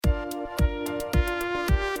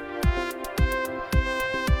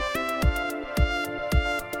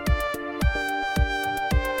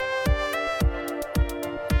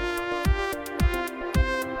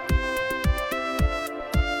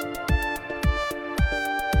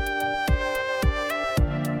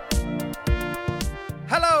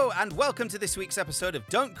and welcome to this week's episode of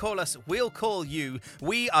Don't Call Us, We'll Call You.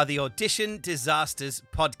 We are the Audition Disasters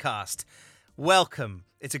podcast. Welcome.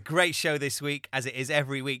 It's a great show this week, as it is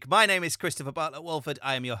every week. My name is Christopher Bartlett-Walford.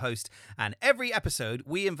 I am your host, and every episode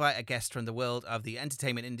we invite a guest from the world of the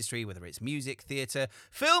entertainment industry, whether it's music, theatre,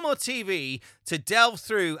 film or TV, to delve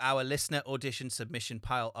through our listener audition submission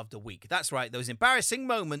pile of the week. That's right, those embarrassing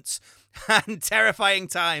moments and terrifying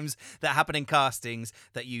times that happen in castings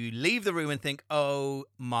that you leave the room and think, oh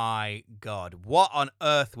my God, what on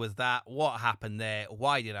earth was that? What happened there?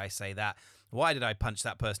 Why did I say that? Why did I punch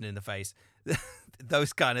that person in the face?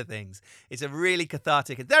 Those kind of things. It's a really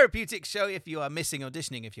cathartic and therapeutic show if you are missing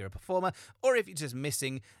auditioning, if you're a performer, or if you're just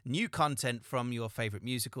missing new content from your favorite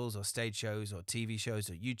musicals or stage shows or TV shows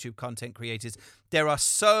or YouTube content creators. There are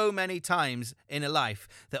so many times in a life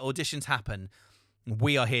that auditions happen.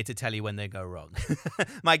 We are here to tell you when they go wrong.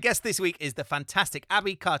 My guest this week is the fantastic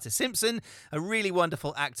Abi Carter-Simpson, a really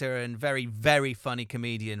wonderful actor and very, very funny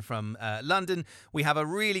comedian from London. We have a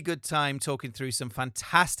really good time talking through some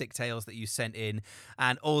fantastic tales that you sent in,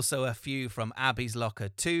 and also a few from Abi's locker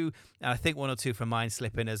too, and I think one or two from mine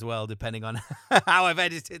slip in as well, depending on how I've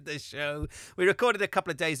edited the show. We recorded a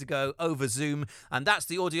couple of days ago over Zoom, and that's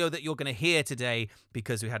the audio that you're going to hear today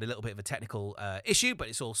because we had a little bit of a technical issue, but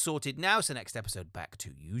it's all sorted now, so next episode back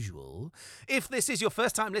to usual. If this is your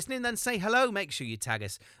first time listening, then say hello. Make sure you tag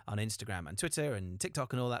us on Instagram and Twitter and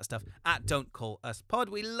TikTok and all that stuff at Don't Call Us Pod.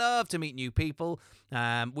 We love to meet new people.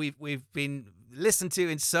 We've been listened to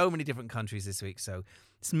in so many different countries this week, so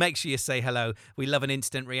just make sure you say hello. We love an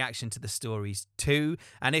instant reaction to the stories too.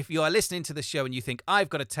 And if you are listening to the show and you think, I've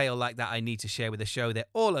got a tale like that I need to share with the show, they're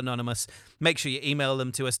all anonymous. Make sure you email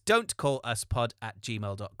them to us,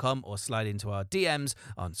 don'tcalluspod@gmail.com, or slide into our DMs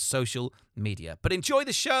on social media. But enjoy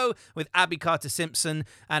the show with Abi Carter-Simpson.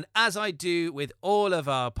 And as I do with all of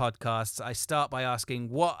our podcasts, I start by asking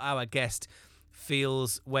what our guest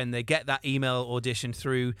feels when they get that email audition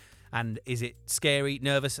through. And is it scary,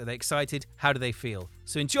 nervous? Are they excited? How do they feel?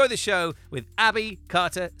 So enjoy the show with Abi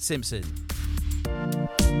Carter-Simpson.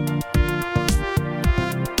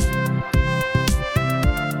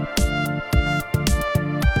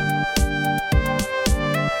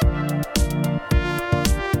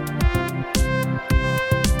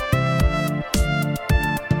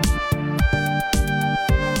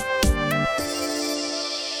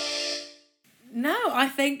 I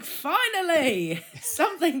think finally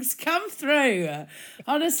something's come through.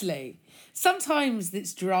 Honestly, sometimes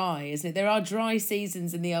it's dry, isn't it? There are dry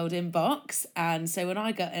seasons in the old inbox, and so when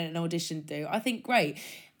I get an audition due, I think great.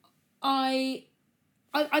 I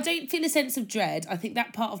don't feel a sense of dread. I think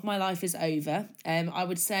that part of my life is over. I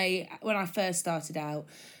would say when I first started out,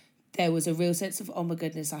 there was a real sense of, oh my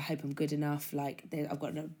goodness, I hope I'm good enough. Like I've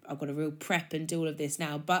got a real prep and do all of this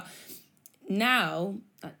now, but now.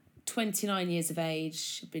 29 years of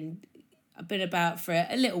age, I've been about for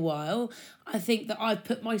a little while. I think that I've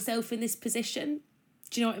put myself in this position.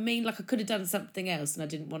 Do you know what I mean? Like I could have done something else and I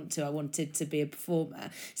didn't want to. I wanted to be a performer.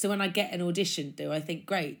 So when I get an audition due, I think,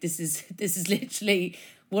 great, this is literally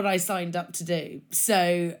what I signed up to do.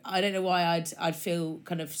 So I don't know why I'd feel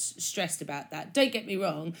kind of stressed about that. Don't get me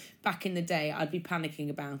wrong, back in the day I'd be panicking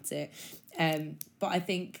about it. But I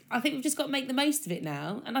think we've just got to make the most of it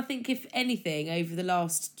now. And I think if anything, over the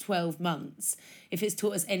last 12 months, if it's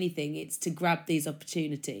taught us anything, it's to grab these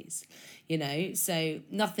opportunities, you know. So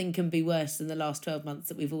nothing can be worse than the last 12 months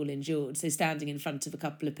that we've all endured. So standing in front of a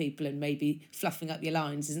couple of people and maybe fluffing up your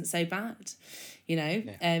lines isn't so bad, you know.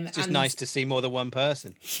 Yeah. It's just nice to see more than one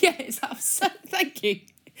person. Yeah, it's absolutely. Thank you.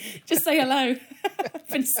 Just say hello. I've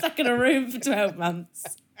been stuck in a room for 12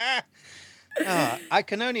 months. I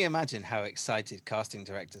can only imagine how excited casting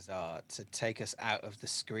directors are to take us out of the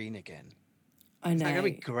screen again. I know. It's going to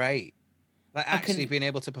be great. Like actually being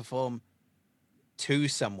able to perform to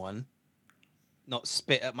someone, not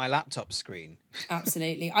spit at my laptop screen.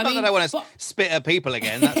 Absolutely. Not that I want to spit at people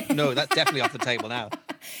again. That's definitely off the table now.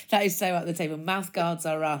 That is so off the table. Mouth guards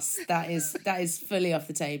are us. That is fully off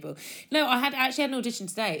the table. No, I actually had an audition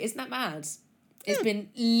today. Isn't that mad? It's been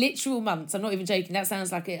literal months. I'm not even joking. That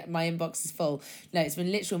sounds like my inbox is full. No, it's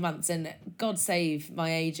been literal months. And God save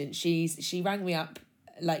my agent. She rang me up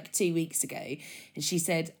like 2 weeks ago and she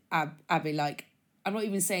said, Abi, like, I'm not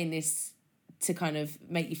even saying this to kind of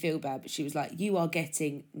make you feel bad, but she was like, you are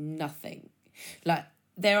getting nothing. Like,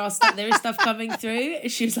 there is stuff coming through.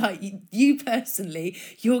 She was like, you personally,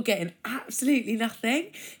 you're getting absolutely nothing.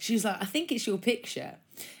 She was like, I think it's your picture.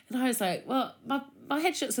 And I was like, well, my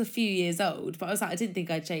headshot's a few years old, but I was like, I didn't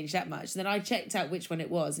think I'd changed that much. And then I checked out which one it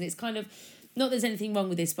was, and it's kind of, not that there's anything wrong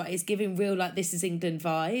with this, but it's giving real, like, This Is England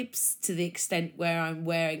vibes, to the extent where I'm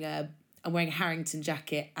wearing a I'm wearing a Harrington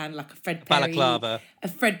jacket and like a Fred Perry Balaclava. a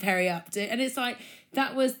Fred Perry updo, and it's like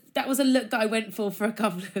that was a look that I went for a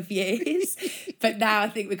couple of years, but now I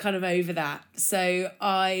think we're kind of over that. So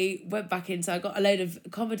I went back into, I got a load of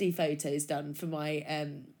comedy photos done for my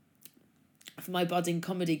budding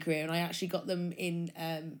comedy career, and I actually got them in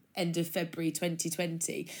end of February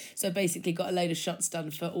 2020. So I basically got a load of shots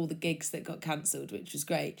done for all the gigs that got cancelled, which was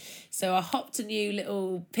great. So I hopped a new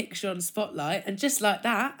little picture on Spotlight, and just like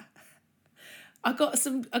that, I got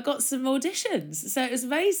some auditions. So it was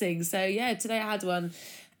amazing. So yeah, today I had one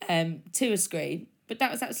to a screen, but that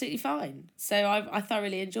was absolutely fine. So I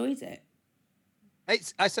thoroughly enjoyed it.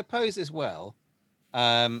 I suppose as well,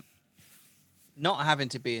 not having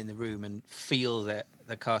to be in the room and feel the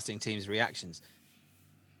casting team's reactions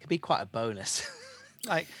could be quite a bonus.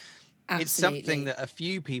 Like, Absolutely. It's something that a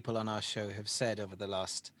few people on our show have said over the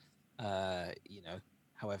last,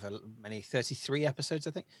 however many, 33 episodes, I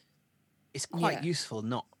think. It's quite useful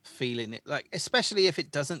not feeling it, like, especially if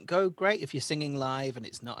it doesn't go great, if you're singing live and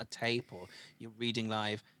it's not a tape or you're reading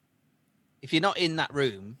live. If you're not in that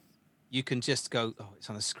room, you can just go, oh, it's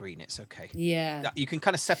on the screen, it's okay. Yeah. You can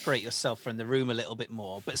kind of separate yourself from the room a little bit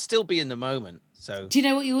more, but still be in the moment. So, do you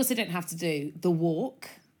know what you also don't have to do? The walk.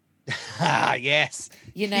 Yes.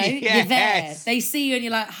 You know, yes. You're there. They see you and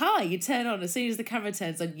you're like, hi, you turn on. As soon as the camera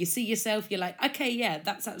turns on, you see yourself, you're like, okay, yeah,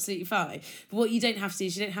 that's absolutely fine. But what you don't have to do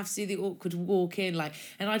is you don't have to do the awkward walk in. Like,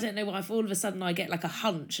 and I don't know why, if all of a sudden I get like a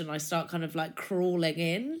hunch and I start kind of like crawling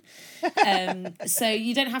in. So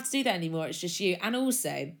you don't have to do that anymore. It's just you. And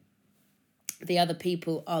also, the other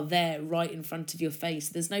people are there right in front of your face.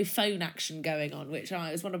 There's no phone action going on, which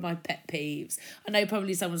is one of my pet peeves. I know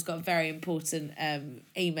probably someone's got a very important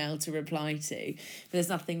email to reply to, but there's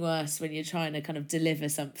nothing worse when you're trying to kind of deliver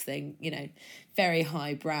something, you know, very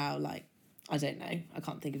highbrow, like, I don't know, I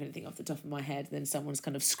can't think of anything off the top of my head. Then someone's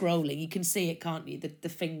kind of scrolling. You can see it, can't you? The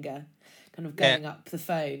finger kind of going up the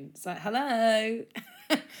phone. It's like, hello.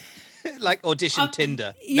 Like audition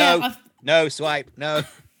Tinder. Yeah, no, swipe, no.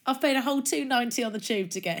 I've paid a whole $2.90 on the tube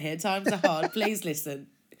to get here. Times are hard. Please listen.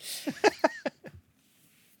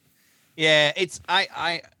 Yeah, it's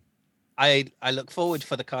I look forward,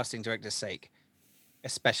 for the casting director's sake,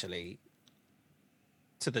 especially,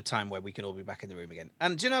 to the time where we can all be back in the room again.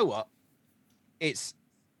 And do you know what? It's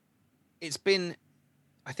been,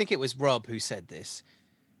 I think it was Rob who said this.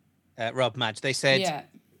 Rob Madge. They said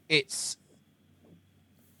it's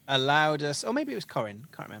allowed us, or maybe it was Corin,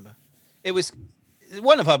 can't remember. It was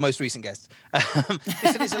one of our most recent guests. They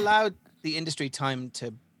said it's allowed the industry time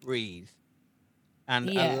to breathe and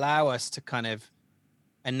allow us to kind of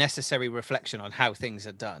a necessary reflection on how things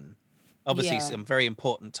are done. Obviously, some very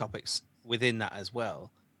important topics within that as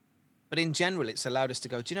well. But in general, it's allowed us to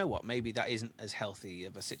go, do you know what? Maybe that isn't as healthy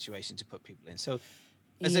of a situation to put people in. So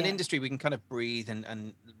as an industry, we can kind of breathe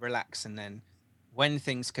and relax. And then when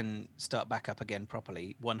things can start back up again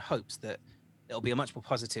properly, one hopes that it'll be a much more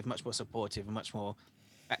positive, much more supportive, and much more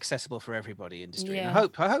accessible for everybody industry. And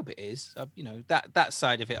I hope it is. You know, that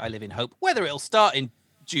side of it, I live in hope. Whether it'll start in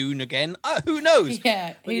June again, who knows?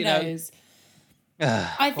 Yeah, who knows?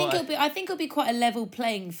 I think it'll be quite a level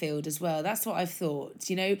playing field as well. That's what I've thought.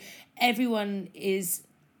 You know, everyone is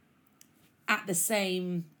at the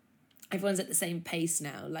same. Everyone's at the same pace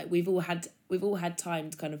now. Like we've all had time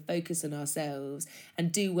to kind of focus on ourselves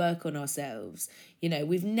and do work on ourselves. You know,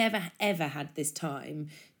 we've never ever had this time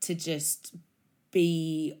to just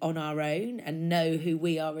be on our own and know who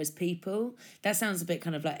we are as people. That sounds a bit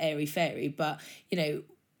kind of like airy-fairy, but you know,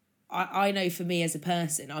 I know for me as a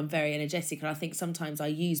person, I'm very energetic, and I think sometimes I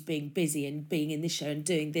use being busy and being in this show and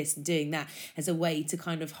doing this and doing that as a way to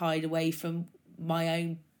kind of hide away from my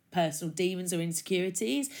own personal demons or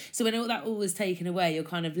insecurities. So when all that is taken away, you're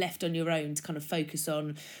kind of left on your own to kind of focus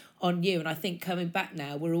on you. And I think coming back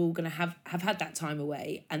now, we're all going to have had that time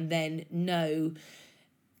away and then know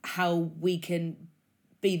how we can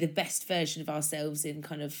be the best version of ourselves in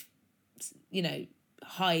kind of, you know,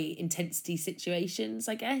 high intensity situations,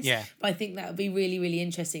 I guess. Yeah. But I think that would be really, really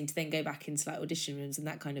interesting to then go back into like audition rooms and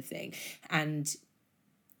that kind of thing. And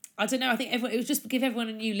I don't know, I think it would just give everyone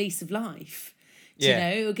a new lease of life. You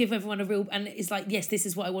know, it'll give everyone a real, and it's like, yes, this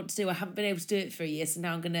is what I want to do. I haven't been able to do it for a year, so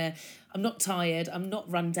now I'm not tired, I'm not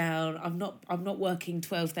run down, I'm not working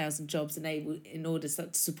 12,000 jobs in order to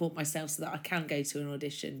support myself so that I can go to an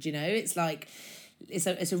audition. Do you know, it's like it's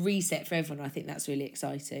a reset for everyone. I think that's really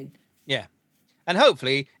exciting. Yeah, and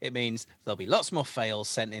hopefully it means there'll be lots more fails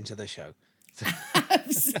sent into the show.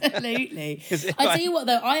 Absolutely. I tell you what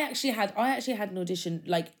though, I actually had an audition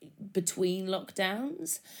like between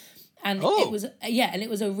lockdowns. And Oh. it was, and it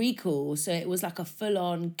was a recall. So it was like a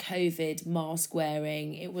full-on COVID mask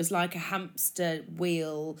wearing. It was like a hamster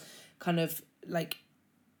wheel, kind of like,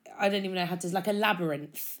 I don't even know how to, like a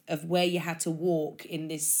labyrinth of where you had to walk in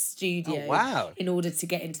this studio. Oh, wow. In order to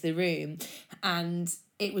get into the room. And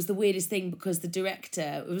it was the weirdest thing because the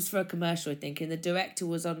director, it was for a commercial, I think, and the director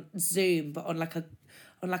was on Zoom, but on like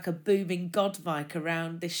a booming god mic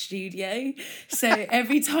around this studio. So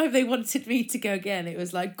every time they wanted me to go again, it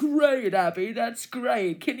was like, great, Abby, that's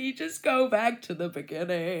great. Can you just go back to the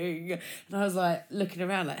beginning? And I was like looking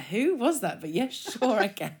around like, who was that? But yes, sure, I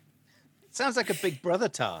can. Sounds like a Big Brother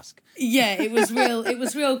task. Yeah, it was real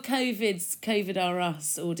COVID R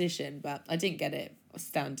Us audition, but I didn't get it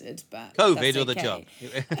standard, but COVID that's or the okay.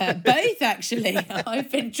 job? Both, actually. I've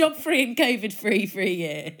been job free and COVID free for a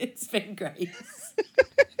year. It's been great.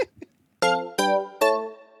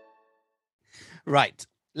 Right,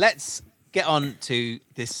 let's get on to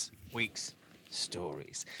this week's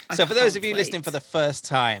stories. So for those of you listening for the first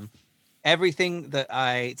time, everything that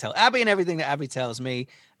I tell Abby and everything that Abby tells me,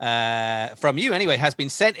 from you anyway, has been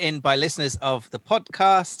sent in by listeners of the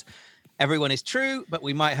podcast. Everyone is true, but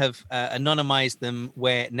we might have anonymized them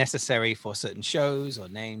where necessary for certain shows or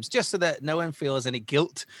names, just so that no one feels any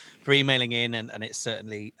guilt for emailing in, and it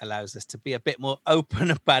certainly allows us to be a bit more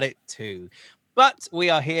open about it too. But we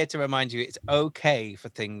are here to remind you it's okay for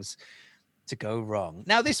things to go wrong.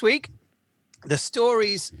 Now, this week, the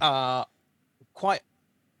stories are quite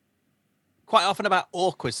often about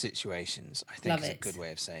awkward situations, I think. Is a good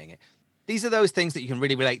way of saying it. These are those things that you can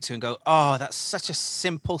really relate to and go, oh, that's such a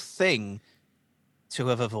simple thing to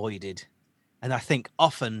have avoided. And I think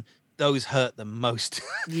often those hurt the most.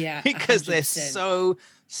 Yeah. Because 100%. they're so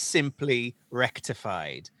simply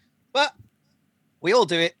rectified. But we all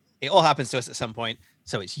do it. It all happens to us at some point.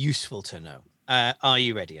 So it's useful to know. Are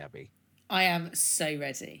you ready, Abby? I am so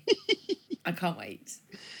ready. I can't wait.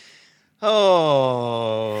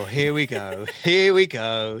 Oh, here we go. Here we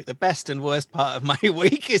go. The best and worst part of my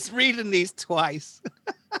week is reading these twice.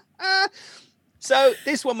 So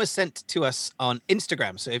this one was sent to us on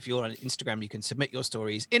Instagram. So if you're on Instagram, you can submit your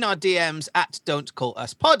stories in our DMs at Don't Call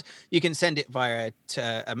Us Pod. You can send it via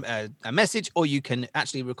a message, or you can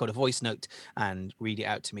actually record a voice note and read it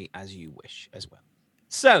out to me as you wish as well.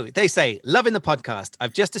 So they say, loving the podcast.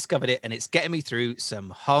 I've just discovered it and it's getting me through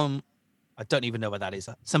some home. I don't even know what that is.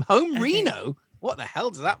 Some home reno? What the hell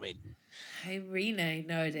does that mean? Home reno?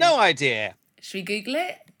 No idea. No idea. Should we Google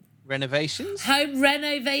it? Renovations? Home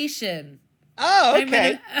renovation. Oh,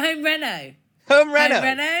 okay. Home reno. Home reno. Home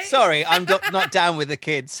reno? Sorry, I'm not down with the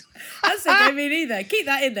kids. That's okay, me neither. Keep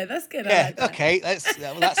that in there. That's good. Yeah, like that. okay.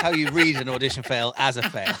 That's how you read an audition fail as a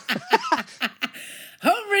fail.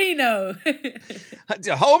 Home reno.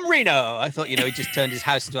 Home reno. I thought, he just turned his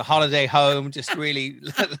house into a holiday home, just really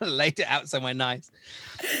laid it out somewhere nice.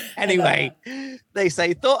 Anyway, they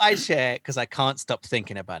say, thought I'd share because I can't stop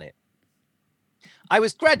thinking about it. I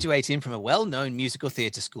was graduating from a well-known musical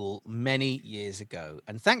theatre school many years ago,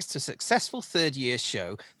 and thanks to a successful third-year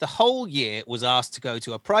show, the whole year was asked to go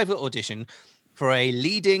to a private audition for a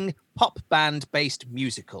leading pop band-based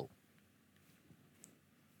musical.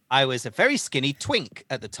 I was a very skinny twink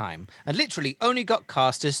at the time, and literally only got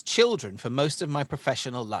cast as children for most of my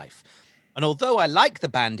professional life. And although I like the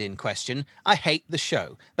band in question, I hate the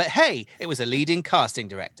show. But hey, it was a leading casting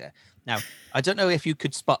director. Now, I don't know if you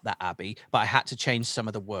could spot that, Abby, but I had to change some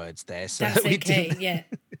of the words there. So That's that we okay, didn't... yeah.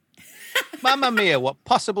 Mamma mia, what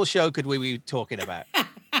possible show could we be talking about?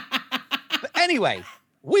 But anyway,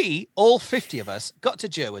 we, all 50 of us, got to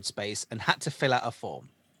Jerwood Space and had to fill out a form.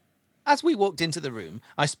 As we walked into the room,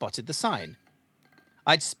 I spotted the sign.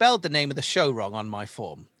 I'd spelled the name of the show wrong on my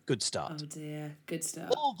form. Good start. Oh dear, good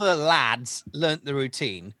start. All the lads learnt the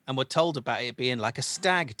routine and were told about it being like a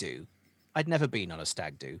stag do. I'd never been on a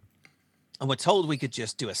stag do. And were told we could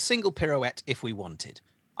just do a single pirouette if we wanted.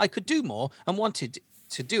 I could do more and wanted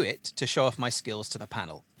to do it to show off my skills to the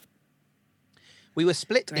panel. We were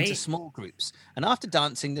split into small groups, and after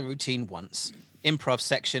dancing the routine once, improv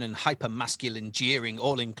section and hyper-masculine jeering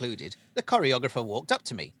all included, the choreographer walked up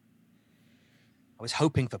to me. I was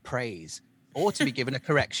hoping for praise, or to be given a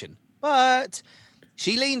correction, but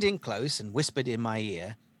she leaned in close and whispered in my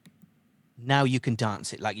ear, "Now you can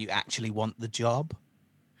dance it like you actually want the job."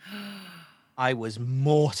 I was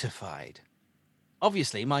mortified.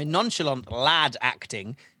 Obviously, my nonchalant lad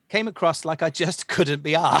acting came across like I just couldn't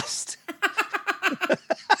be asked.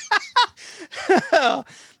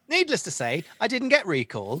 Needless to say, I didn't get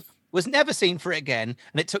recalled, was never seen for it again,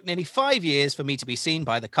 and it took nearly 5 years for me to be seen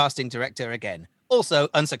by the casting director again. Also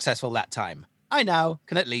unsuccessful that time. I now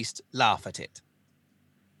can at least laugh at it.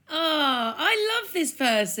 Oh, I love this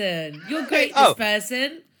person. You're great, Oh. this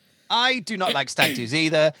person. I do not like stag do's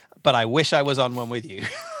either, but I wish I was on one with you.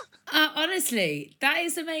 Honestly, that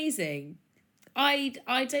is amazing. I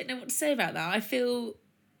don't know what to say about that. I feel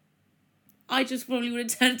I just probably would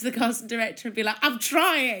have turned to the casting director and be like, I'm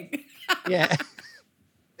trying. Yeah.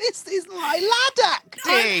 This is my lad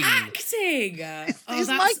acting. I'm acting. This is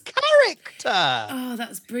my character. Oh,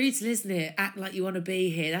 that's brutal, isn't it? Act like you want to be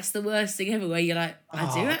here. That's the worst thing ever, where you're like, I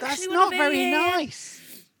do actually that's want not to be very here. nice.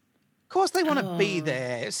 Of course they want to be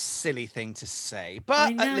there. It's a silly thing to say.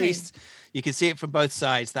 But at least you can see it from both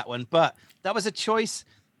sides, that one. But that was a choice,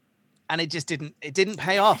 and it didn't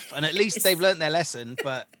pay off. And at least they've learned their lesson,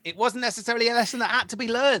 but it wasn't necessarily a lesson that had to be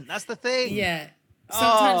learned. That's the thing. Yeah.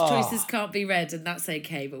 Sometimes choices can't be read, and that's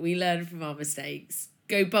okay, but we learn from our mistakes.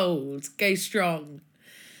 Go bold, go strong.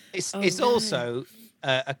 It's also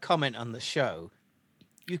a comment on the show.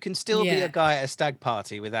 You can still be a guy at a stag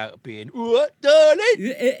party without being, what, darling?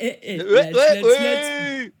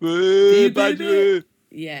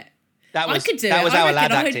 Yeah. That was, I could do that it. was I our reckon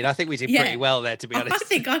lad I would- acting. I think we did pretty well there, to be honest. I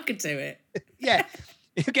think I could do it. Yeah.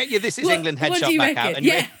 You get your This Is England What do headshot you back out. reckon?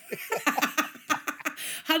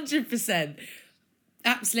 And 100%.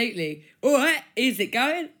 Absolutely. All right, is it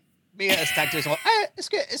going? me at a stag do is like,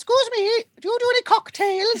 excuse me, do you do any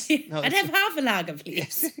cocktails? No, I'd have half a lager,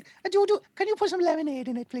 please. can you put some lemonade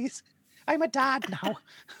in it, please? I'm a dad now.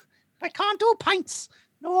 I can't do pints.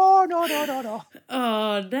 No. Oh,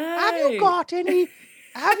 no. Have you got any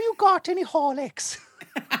Horlicks?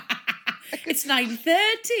 It's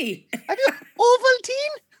 9:30. Have you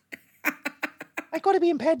Ovaltine? I got to be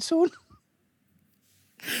in bed soon.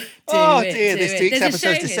 Do dear, this it. week's There's a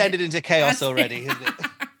episode's show descended here. into chaos That's already, isn't it?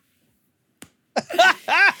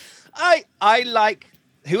 I like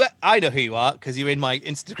I know who you are because you're in my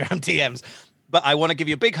Instagram DMs, but I want to give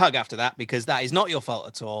you a big hug after that because that is not your fault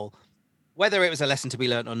at all. Whether it was a lesson to be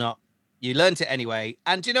learnt or not, you learnt it anyway.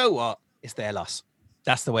 And you know what? It's their loss.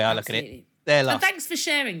 That's the way I look at it. Absolutely. Their loss. And thanks for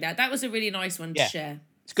sharing that. That was a really nice one to share.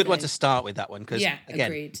 It's a good one to start with, that one, because again,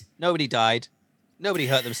 agreed. nobody died, nobody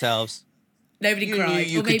hurt themselves. Nobody You cried. knew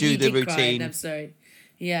you Or could maybe do you the did cry, routine. and I'm sorry.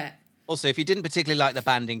 Yeah. Also, if you didn't particularly like the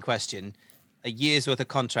band in question, a year's worth of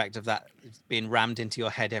contract of that being rammed into your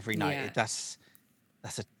head every night, Yeah. that's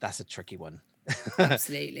a tricky one.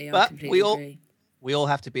 Absolutely. I But completely agree. we all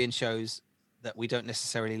have to be in shows that we don't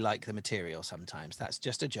necessarily like the material sometimes. That's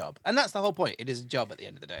just a job. And that's the whole point. It is a job at the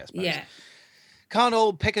end of the day, I suppose. Yeah. Can't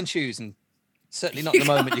all pick and choose, and certainly not at the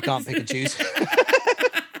moment you can't pick and choose.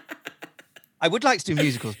 I would like to do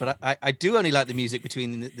musicals, but I do only like the music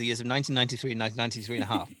between the years of 1993 and 1993 and a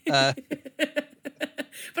half.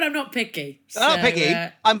 But I'm not picky. I'm not so, picky.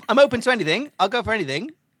 I'm open to anything. I'll go for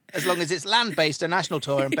anything, as long as it's land-based, a national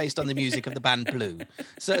tour, and based on the music of the band Blue.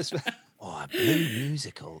 So it's a Blue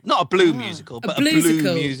musical. Not a Blue musical, but a Blue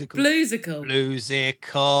musical. Bluesical.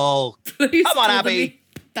 Bluesical. Bluesical. Come on, Abby.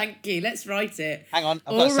 Thank you. Let's write it. Hang on.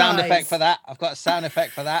 I've got a sound right. effect for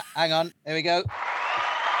that. Hang on. There we go.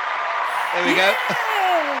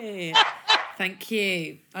 Yay! Thank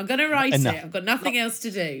you. I'm going to write Enough. it. I've got nothing else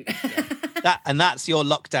to do. That's your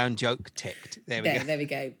lockdown joke ticked. There we go. There we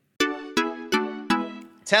go.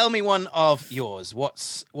 Tell me one of yours.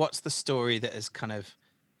 What's the story that has kind of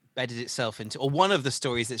bedded itself into, or one of the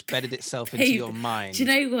stories that's bedded itself into your mind? Do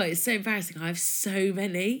you know what? It's so embarrassing. I have so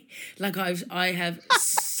many. Like I have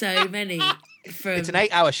so many. It's an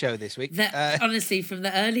 8-hour show this week. Honestly, from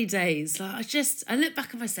the early days, like I look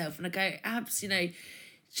back at myself and I go, Abs,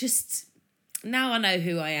 just now I know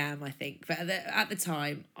who I am, I think. But at the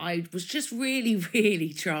time, I was just really,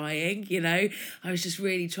 really trying, I was just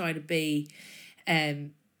really trying to be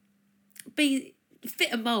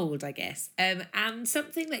fit a mold, I guess. And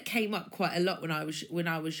something that came up quite a lot when I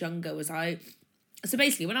was younger was so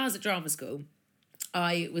basically when I was at drama school,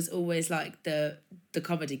 I was always like the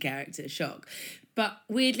comedy character, shock. But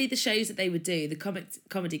weirdly, the shows that they would do, the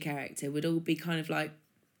comedy character would all be kind of like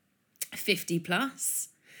 50 plus.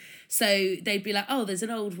 So they'd be like, oh, there's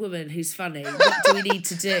an old woman who's funny. What do we need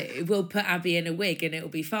to do? We'll put Abby in a wig and it'll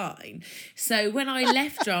be fine. So when I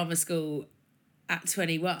left drama school at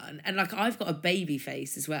 21, and like I've got a baby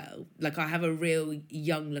face as well, like I have a real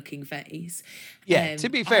young looking face. Yeah, to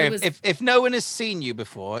be fair, if no one has seen you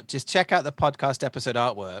before, just check out the podcast episode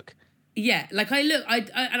artwork. Yeah, like I look,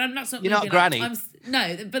 and I'm not. You're not granny.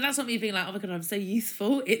 No, but that's not me being like, oh my God, I'm so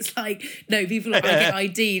youthful. It's like, no, people, I get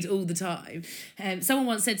ID'd all the time. Someone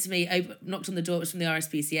once said to me, knocked on the door, it was from the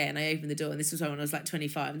RSPCA, and I opened the door, and this was when I was like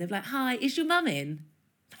 25, and they're like, hi, is your mum in?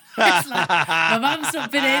 It's like, my mum's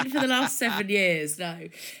not been in for the last 7 years, no.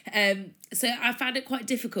 So I found it quite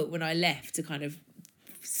difficult when I left to kind of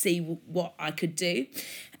see what I could do.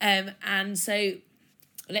 And so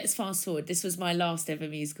let's fast forward. This was my last ever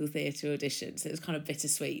musical theatre audition, so it was kind of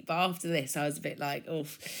bittersweet. But after this, I was a bit like, oh.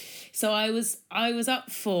 So I was up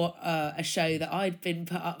for a show that I'd been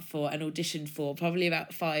put up for and auditioned for probably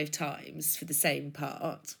about 5 times for the same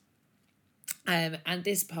part. And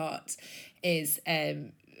this part is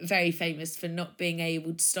very famous for not being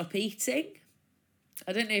able to stop eating.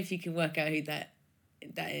 I don't know if you can work out who that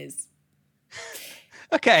is.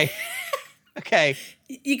 Okay.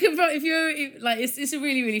 You can probably, if you're like, it's a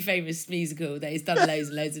really, really famous musical that he's done loads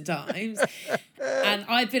and loads of times, and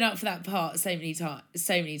I've been up for that part so many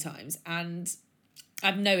times, and I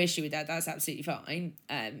have no issue with that. That's absolutely fine.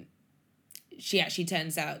 She actually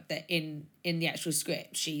turns out that in the actual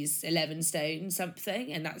script, she's 11 stone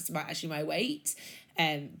something, and that's actually my weight.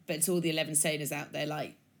 But to all the 11 stoners out there,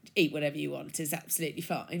 like, eat whatever you want is absolutely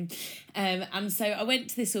fine. And so I went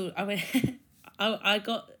to this. I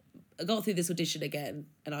got through this audition again,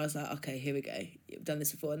 and I was like, okay, here we go. You've done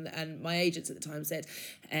this before, and my agents at the time said,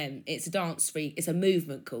 it's a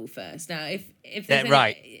movement call first. Now, if there's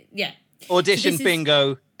right, yeah, audition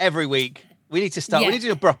bingo every week. We need to start. Yeah. We need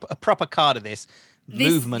to do a proper card of this.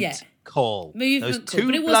 Movement call. Movement Those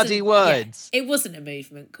call. two bloody words. Yeah, it wasn't a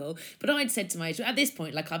movement call, but I'd said to my agent, at this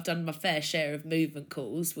point, like, I've done my fair share of movement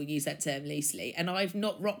calls, we'll use that term loosely, and I've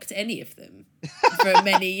not rocked any of them for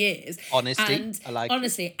many years. Honesty, and I like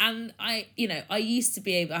honestly it. And I used to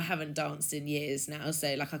be able, I haven't danced in years now,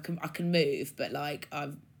 so like I can move, but like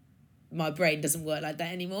my brain doesn't work like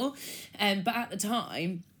that anymore. But at the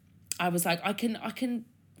time I was like, I can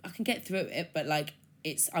get through it, but like,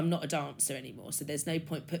 I'm not a dancer anymore, so there's no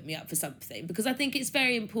point putting me up for something, because I think it's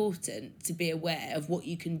very important to be aware of what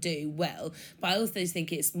you can do well, but I also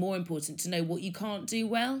think it's more important to know what you can't do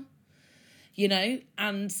well, you know.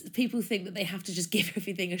 And people think that they have to just give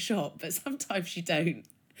everything a shot, but sometimes you don't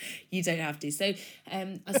have to. So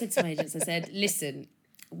I said to my agents, I said, listen,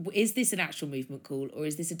 is this an actual movement call or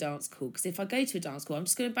is this a dance call? Because if I go to a dance call, I'm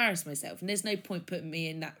just going to embarrass myself, and there's no point putting me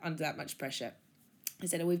in under that much pressure. I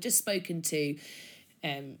said, we've just spoken to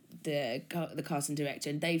the casting director,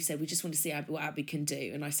 and they've said we just want to see what Abby can do.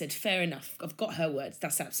 And I said, fair enough, I've got her words,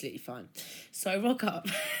 that's absolutely fine. So I rock up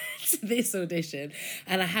to this audition,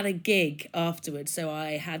 and I had a gig afterwards, so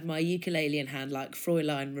I had my ukulele in hand like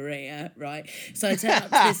Fräulein Maria, right? So I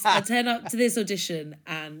turn up to this audition,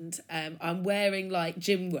 and I'm wearing like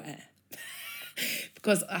gym wear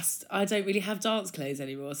because I don't really have dance clothes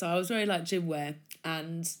anymore, so I was wearing like gym wear,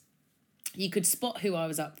 and you could spot who I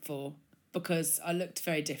was up for because I looked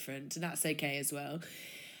very different, and that's okay as well.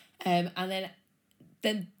 And then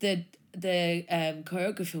the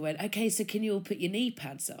choreographer went, okay, so can you all put your knee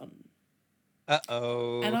pads on?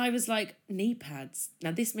 Uh-oh. And I was like, knee pads?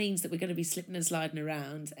 Now this means that we're going to be slipping and sliding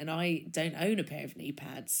around, and I don't own a pair of knee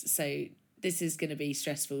pads, so this is going to be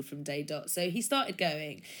stressful from day dot. So he started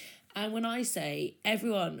going, and when I say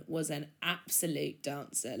everyone was an absolute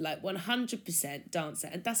dancer, like 100% dancer,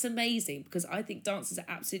 and that's amazing because I think dancers are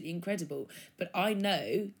absolutely incredible, but I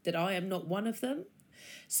know that I am not one of them.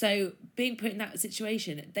 So being put in that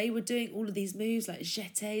situation, they were doing all of these moves like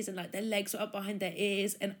jetés, and like their legs were up behind their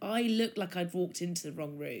ears, and I looked like I'd walked into the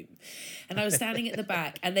wrong room. And I was standing at the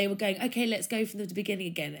back, and they were going, okay, let's go from the beginning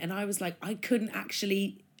again. And I was like,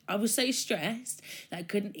 I was so stressed that I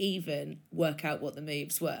couldn't even work out what the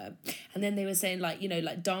moves were. And then they were saying, like, you know,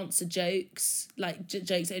 like dancer jokes, like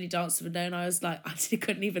jokes only dancers would know. And I was like,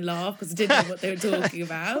 couldn't even laugh because I didn't know what they were talking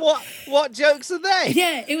about. What jokes are they?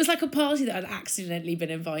 Yeah, it was like a party that I'd accidentally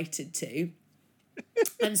been invited to.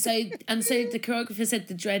 And so the choreographer said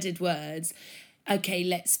the dreaded words, okay,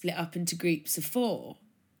 let's split up into groups of 4.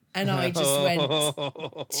 And I just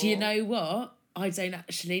went, do you know what? I'm not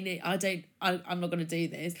going to do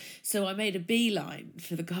this. So I made a beeline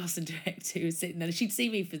for the casting director who was sitting there. She'd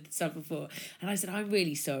seen me for stuff before. And I said, I'm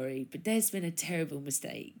really sorry, but there's been a terrible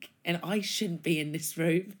mistake and I shouldn't be in this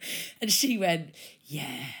room. And she went,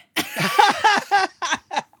 yeah.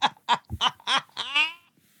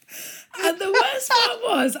 And the worst part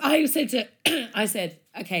was, I said,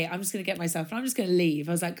 okay, I'm just going to get myself, and I'm just going to leave.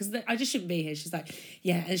 I was like, because I just shouldn't be here. She's like,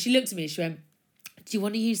 yeah. And she looked at me and she went, do you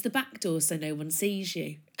want to use the back door so no one sees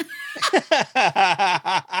you? They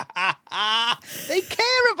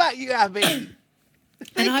care about you, Abby.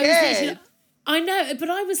 I know, but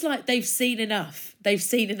I was like, they've seen enough. They're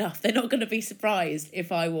not going to be surprised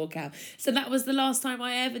if I walk out. So that was the last time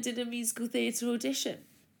I ever did a musical theatre audition.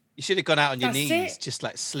 You should have gone out on your That's knees, it. just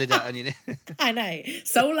like slid out on your knees. I know,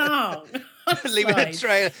 so long. Leaving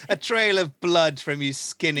Honestly. a trail of blood from you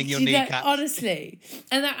skinning your Do you know, kneecaps. honestly,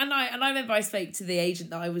 and I remember I spoke to the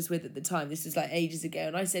agent that I was with at the time. This was like ages ago,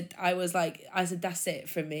 and I said that's it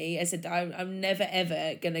for me. I said I'm never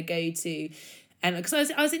ever gonna go to, and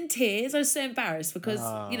because I was in tears. I was so embarrassed because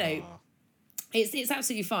you know. It's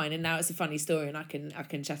absolutely fine, and now it's a funny story, and I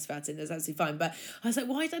can chat about it. And it's absolutely fine, but I was like,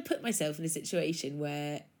 why did I put myself in a situation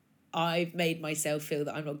where I've made myself feel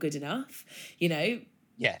that I'm not good enough? You know,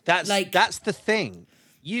 Yeah, that's the thing.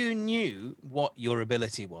 You knew what your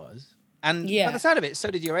ability was, and by yeah, the sound of it, so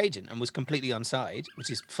did your agent, and was completely on side, which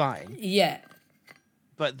is fine. yeah,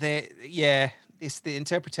 But it's the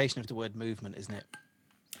interpretation of the word movement, isn't it?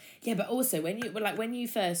 yeah. But also when you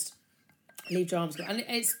first leave drama school, and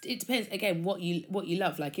it depends again what you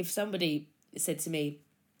love. Like if somebody said to me,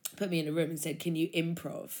 put me in a room and said, "Can you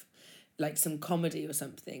improv?" Like some comedy or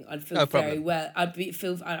something, I'd feel No very problem. well. I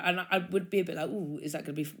would be a bit like, "Ooh, is that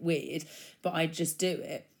going to be weird?" But I'd just do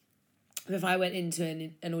it. But if I went into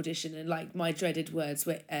an audition and like my dreaded words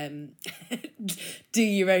were, "Do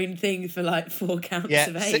your own thing for like 4 counts Yeah,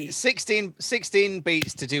 of 8." 16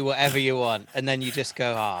 beats to do whatever you want, and then you just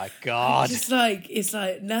go, "Oh God." Just like it's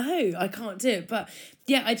like no, I can't do it. But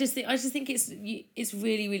yeah, I just think it's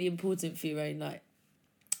really really important for your own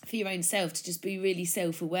for your own self to just be really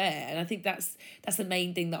self-aware, and I think that's the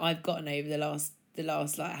main thing that I've gotten over the last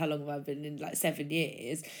like how long have I been in, like 7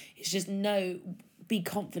 years. It's just be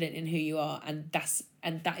confident in who you are, and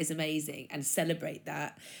that is amazing, and celebrate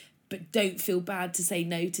that. But don't feel bad to say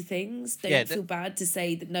no to things. Don't feel bad to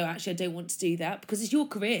say that no, actually I don't want to do that, because it's your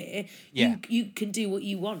career. Yeah. You can do what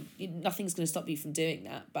you want. Nothing's going to stop you from doing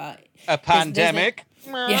that. But A pandemic.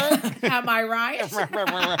 yeah, am I right?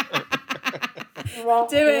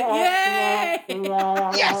 Do it, yay!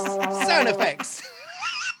 Yes, sound effects.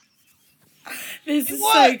 This is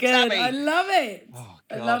What, so good. Tammy? I love it. Oh,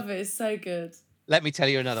 I God. love it. It's so good. Let me tell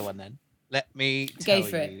you another one then. Let me tell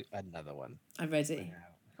for it. you another one. I'm ready.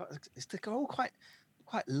 They're all quite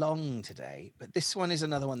long today, but this one is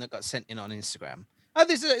another one that got sent in on Instagram. Oh,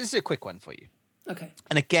 this is a quick one for you. Okay.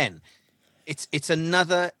 And again, it's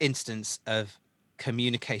another instance of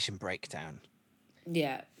communication breakdown.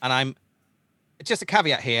 Yeah. And I'm just a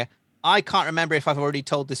caveat here. I can't remember if I've already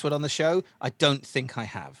told this one on the show. I don't think I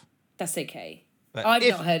have. That's okay. But I've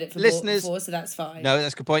if not heard it listeners, before, so that's fine. No,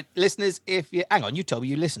 that's a good point. Listeners, if you hang on, you told me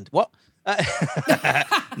you listened. What?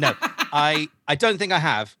 No, I don't think I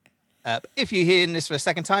have. If you're hearing this for a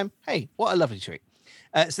second time, hey, what a lovely treat.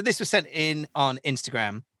 So this was sent in on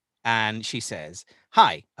Instagram, and she says,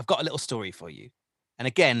 "Hi, I've got a little story for you." And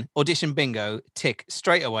again, audition bingo, tick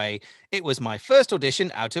straight away. It was my first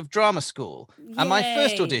audition out of drama school, and my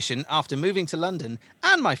first Yay. audition after moving to London,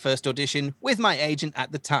 and my first audition with my agent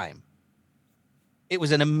at the time. It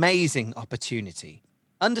was an amazing opportunity.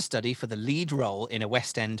 Understudy for the lead role in a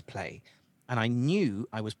West End play, and I knew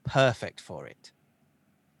I was perfect for it.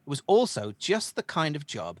 It was also just the kind of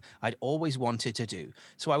job I'd always wanted to do,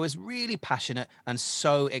 so I was really passionate and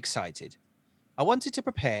so excited. I wanted to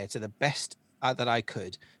prepare to the best that I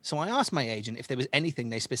could, so I asked my agent if there was anything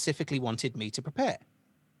they specifically wanted me to prepare.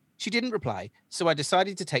 She didn't reply, so I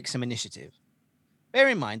decided to take some initiative. Bear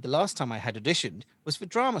in mind, the last time I had auditioned was for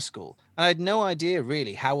drama school, and I had no idea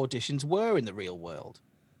really how auditions were in the real world.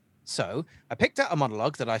 So I picked out a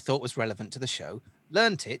monologue that I thought was relevant to the show,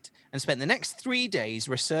 learnt it, and spent the next 3 days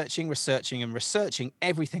researching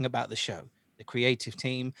everything about the show, the creative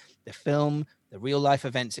team, the film, the real life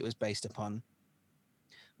events it was based upon.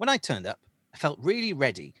 When I turned up, I felt really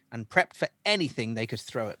ready and prepped for anything they could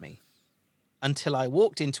throw at me. Until I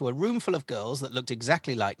walked into a room full of girls that looked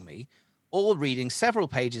exactly like me, all reading several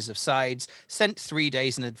pages of sides sent 3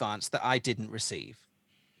 days in advance that I didn't receive.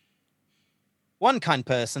 One kind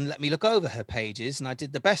person let me look over her pages, and I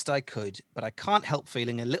did the best I could, but I can't help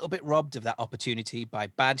feeling a little bit robbed of that opportunity by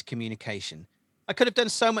bad communication. I could have done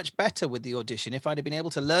so much better with the audition if I'd have been able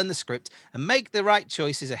to learn the script and make the right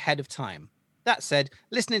choices ahead of time. That said,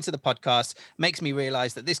 listening to the podcast makes me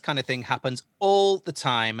realize that this kind of thing happens all the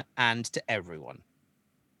time and to everyone.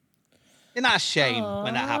 Isn't that a shame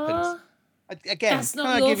when that happens? Again, That's can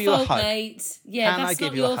not I your give you a fault, hug? mate. Yeah, Can I that's give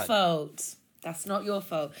not you a your hug? fault. That's not your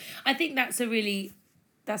fault. I think that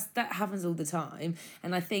happens all the time,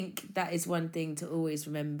 and I think that is one thing to always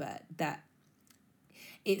remember, that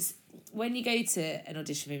it's when you go to an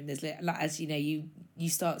audition room, there's like, as you know, you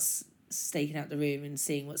start staking out the room and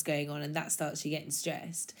seeing what's going on, and that starts you getting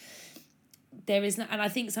stressed. There is no, and I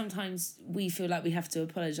think sometimes we feel like we have to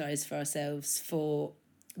apologize for ourselves for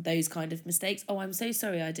those kind of mistakes. Oh, I'm so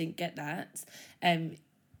sorry I didn't get that.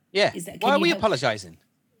 Yeah. Is that, Why can are you we help? apologizing?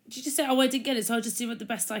 you just say, oh, I didn't get it, so I'll just do the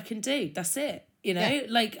best I can do. That's it. You know, Yeah.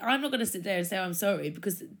 like, I'm not going to sit there and say, I'm sorry,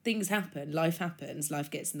 because things happen. Life happens. Life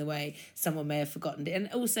gets in the way. Someone may have forgotten it. And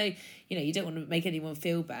also, you know, you don't want to make anyone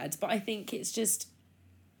feel bad. But I think it's just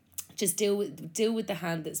deal with the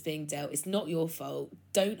hand that's being dealt. It's not your fault.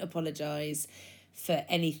 Don't apologise for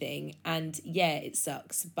anything. And yeah, it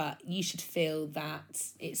sucks, but you should feel that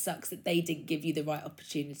it sucks that they didn't give you the right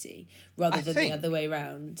opportunity rather than the other way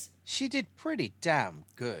around. She did pretty damn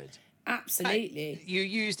good. Absolutely.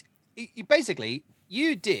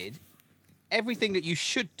 You did everything that you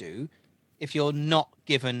should do if you're not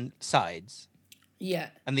given sides. Yeah.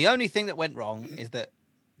 And the only thing that went wrong is that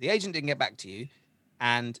the agent didn't get back to you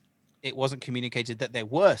and it wasn't communicated that there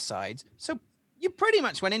were sides. So you pretty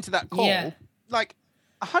much went into that call like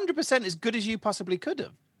 100% as good as you possibly could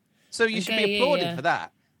have. So you should be applauded for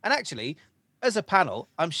that. And actually, as a panel,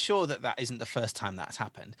 I'm sure that isn't the first time that's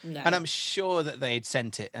happened. No. And I'm sure that they'd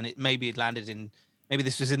sent it and maybe it landed in, maybe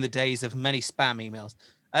this was in the days of many spam emails,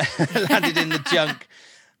 landed in the junk.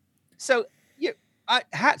 So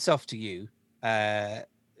hats off to you, Mrs.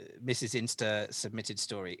 Insta submitted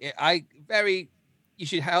story. You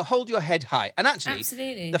should hold your head high. And actually,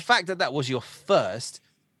 absolutely, the fact that was your first,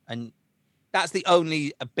 and that's the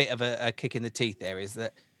only bit of a kick in the teeth there, is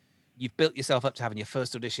that you've built yourself up to having your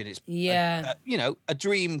first audition. It's a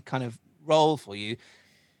dream kind of role for you,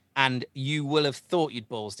 and you will have thought you'd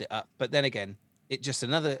ballsed it up. But then again, it's just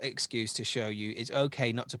another excuse to show you it's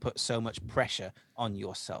okay not to put so much pressure on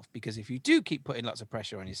yourself, because if you do keep putting lots of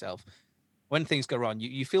pressure on yourself, when things go wrong,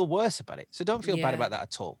 you feel worse about it. So don't feel bad about that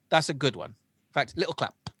at all. That's a good one. In fact, little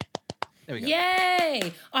clap. There we go.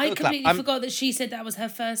 Yay! I completely forgot that she said that was her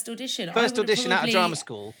first audition. First audition out of drama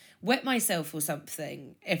school. Wet myself or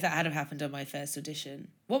something if that had happened on my first audition.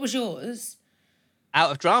 What was yours?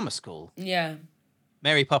 Out of drama school? Yeah.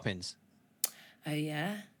 Mary Poppins. Oh,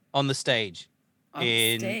 yeah? On the stage. At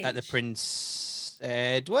the Prince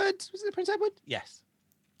Edward? Was it the Prince Edward? Yes.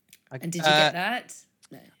 And did you get that?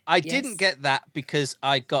 No. I didn't get that because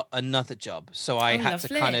I got another job. So I had to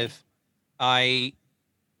kind of... I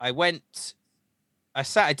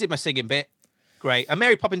did my singing bit. Great. And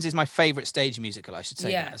Mary Poppins is my favourite stage musical, I should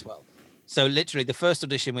say that as well. So literally the first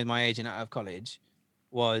audition with my agent out of college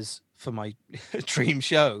was for my dream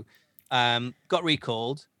show. Got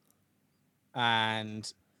recalled.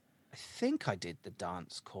 And I think I did the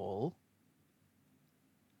dance call.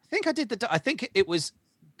 I think it was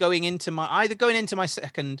going into my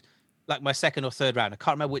second or third round. I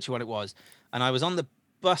can't remember which one it was. And I was on the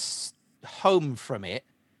bus home from it.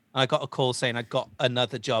 And I got a call saying I got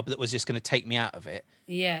another job that was just going to take me out of it.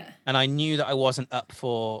 Yeah. And I knew that I wasn't up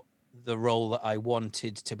for the role that I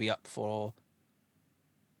wanted to be up for.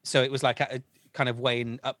 So it was like kind of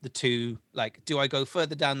weighing up the two, like, do I go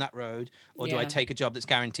further down that road, or do I take a job that's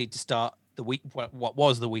guaranteed to start the week, what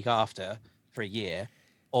was the week after, for a year,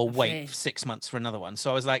 or wait 6 months for another one?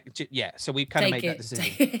 So I was like, yeah. So we kind of made that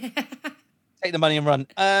decision. Take the money and run.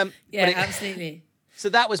 Absolutely. So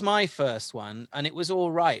that was my first one, and it was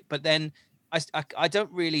all right. But then I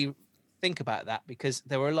don't really think about that, because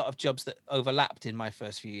there were a lot of jobs that overlapped in my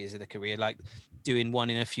first few years of the career, like doing one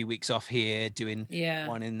in a few weeks off here, doing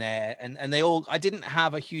one in there. And they all, I didn't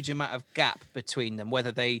have a huge amount of gap between them,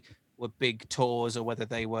 whether they were big tours or whether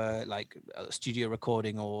they were like a studio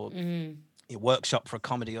recording or a workshop for a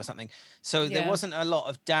comedy or something. So there wasn't a lot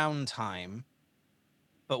of downtime.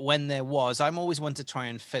 But when there was, I'm always one to try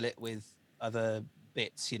and fill it with other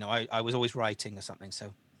bits. You know, I was always writing or something.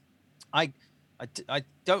 So I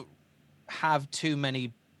don't have too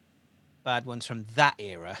many bad ones from that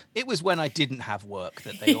era. It was when I didn't have work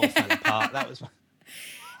that they all fell apart. That was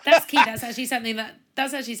that's key. That's actually something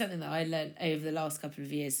that I learned over the last couple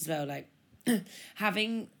of years as well. Like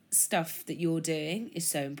having stuff that you're doing is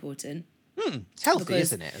so important. It's healthy,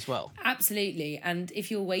 isn't it, as well? Absolutely. And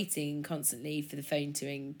if you're waiting constantly for the phone to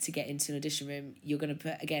ring to get into an audition room, you're going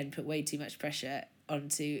to put way too much pressure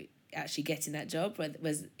onto actually getting that job.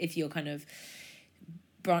 Whereas if you're kind of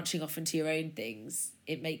branching off into your own things,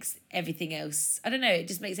 it makes everything else, I don't know, it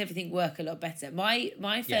just makes everything work a lot better.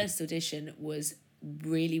 My first audition was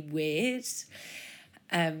really weird.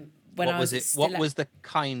 What was the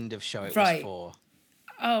kind of show it was for?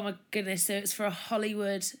 Oh my goodness. So it's for a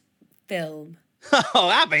Hollywood film.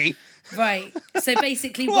 Oh, Abby. Right. So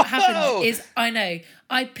basically what happened is, I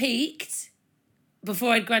peaked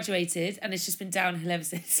before I'd graduated, and it's just been downhill ever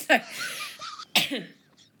since.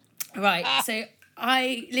 Right. So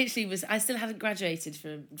I still hadn't graduated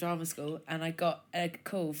from drama school, and I got a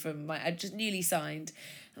call from I just newly signed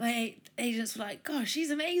My agents were like, "Gosh, she's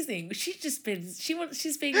amazing. She's being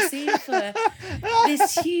seen for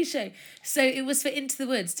this huge show." So it was for Into the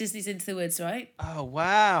Woods, Disney's Into the Woods, right? Oh,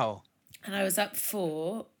 wow. And I was up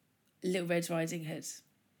for Little Red Riding Hood.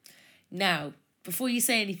 Now, before you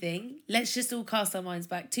say anything, let's just all cast our minds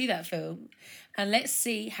back to that film and let's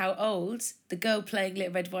see how old the girl playing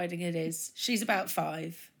Little Red Riding Hood is. She's about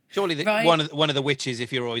 5. Surely right? one of the witches,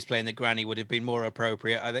 if you're always playing the granny, would have been more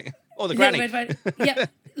appropriate, I think. Or the granny. Yeah,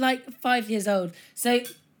 like 5 years old. So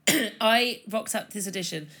I rocked up to this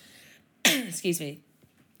audition. Excuse me.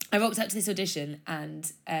 I rocked up to this audition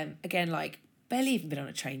and again, like, barely even been on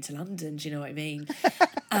a train to London, do you know what I mean?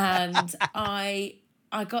 And I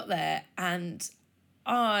got there and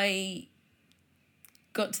I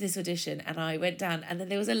got to this audition and I went down and then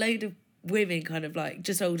there was a load of women kind of like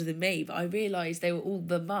just older than me, but I realised they were all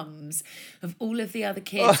the mums of all of the other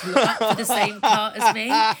kids who were up for the same part as me.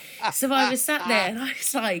 So I was sat there and I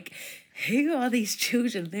was like, who are these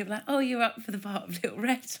children? They were like, oh, you're up for the part of Little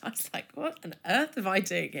Red. I was like, what on earth am I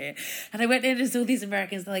doing here? And I went in and saw these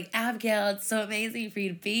Americans. They're like, Abigail, it's so amazing for you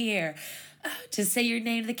to be here. Just say your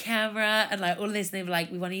name to the camera and like all of this. And they were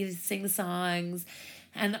like, we want you to sing the songs.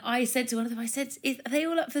 And I said to one of them, I said, are they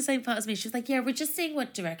all up for the same part as me? She was like, yeah, we're just seeing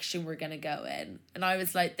what direction we're going to go in. And I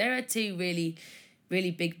was like, there are two really,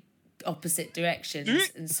 really big opposite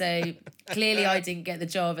directions. And so clearly I didn't get the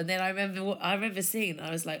job. And then I remember seeing,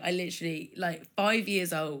 I was like, I literally, like 5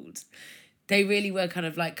 years old, they really were kind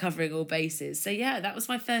of like covering all bases. So yeah, that was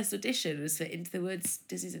my first audition, was for Into the Woods,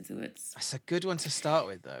 Disney's Into the Woods. That's a good one to start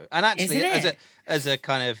with, though. And actually, as a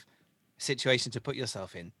kind of situation to put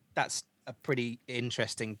yourself in, that's a pretty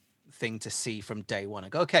interesting thing to see from day one. I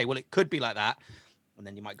go, okay, well, it could be like that. And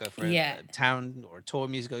then you might go for a town or a tour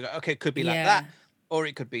musical. Go, okay, it could be like that. Or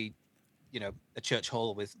it could be, you know, a church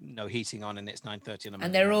hall with no heating on and it's 9:30 in the morning.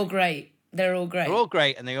 And they're all great. They're all great. They're all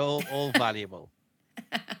great and they're all valuable.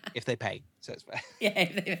 If they pay. So it's fair. Yeah,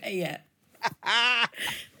 if they pay,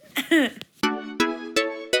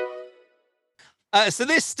 So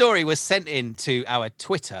this story was sent in to our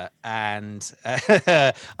Twitter and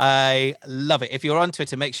I love it. If you're on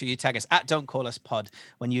Twitter, make sure you tag us at Don't Call Us Pod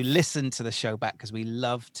when you listen to the show back, because we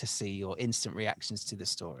love to see your instant reactions to the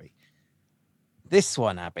story. This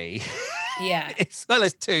one, Abby. Yeah.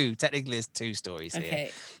 there's two. Technically, there's two stories here.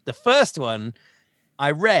 The first one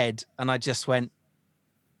I read and I just went,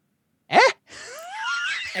 eh?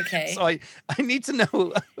 Okay. So I need to know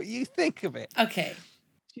what you think of it. Okay.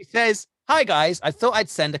 She says, hi, guys. I thought I'd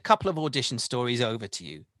send a couple of audition stories over to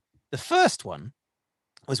you. The first one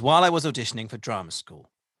was while I was auditioning for drama school.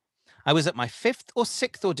 I was at my 5th or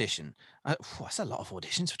 6th audition. That's a lot of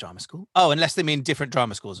auditions for drama school. Oh, unless they mean different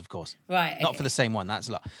drama schools, of course. Right. Okay. Not for the same one. That's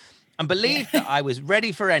a lot. And believed that I was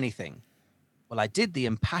ready for anything. Well, I did the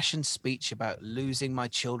impassioned speech about losing my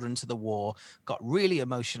children to the war, got really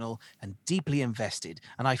emotional and deeply invested,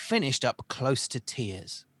 and I finished up close to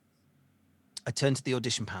tears. I turned to the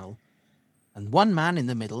audition panel, and one man in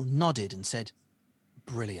the middle nodded and said,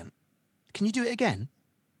 brilliant. Can you do it again?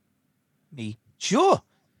 Me, sure.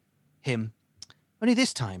 Him, only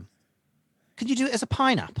this time. Can you do it as a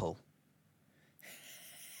pineapple?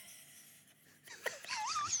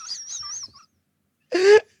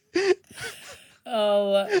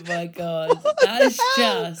 Oh my God.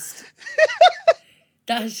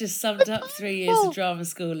 That's just summed up 3 years of drama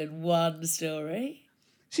school in one story.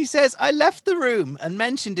 She says, I left the room and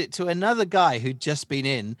mentioned it to another guy who'd just been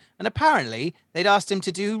in, and apparently they'd asked him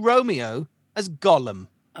to do Romeo as Gollum.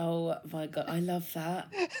 Oh my God, I love that.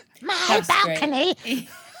 My balcony.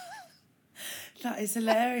 That is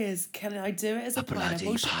hilarious. Can I do it as a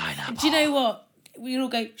pineapple? Pineapple. Do you know what? We all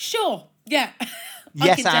go, sure, yeah.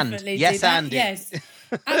 Yes, I can and. definitely Yes, do that. and. Yes,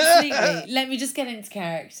 absolutely. Let me just get into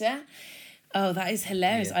character. Oh, that is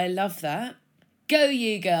hilarious. Yeah. I love that. Go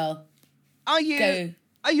you, girl. Are Go.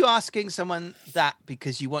 you asking someone that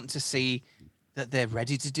because you want to see that they're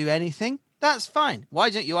ready to do anything? That's fine. Why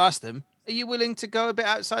don't you ask them, are you willing to go a bit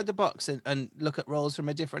outside the box and look at roles from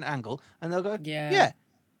a different angle? And they'll go, yeah.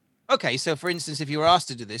 Okay, so for instance, if you were asked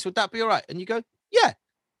to do this, would that be all right? And you go, yeah.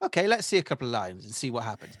 Okay, let's see a couple of lines and see what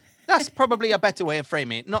happens. That's probably a better way of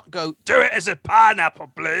framing it. Not go, do it as a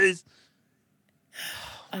pineapple, please.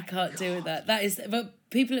 I can't do with that. That is, but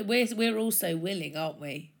people, we're also willing, aren't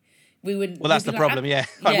we? We wouldn't. Well, that's the problem. Yeah,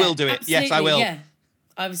 I will do it. Yes, I will. Yeah,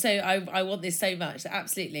 I want this so much.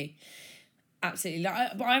 Absolutely.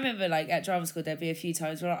 Like, but I remember, like at drama school, there'd be a few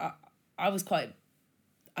times where I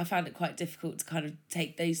found it quite difficult to kind of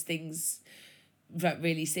take those things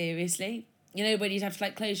really seriously. You know, when you'd have to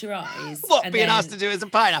like close your eyes. What, being asked to do as a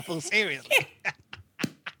pineapple? Seriously.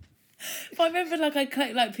 But I remember,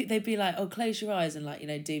 they'd be like, "Oh, close your eyes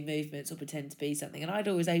and do movements or pretend to be something." And I'd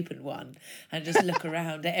always open one and just look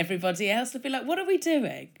around at everybody else and be like, "What are we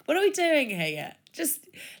doing? What are we doing here?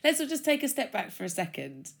 Let's all just take a step back for a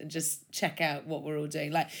second and just check out what we're all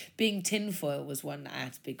doing." Like being tinfoil was one that I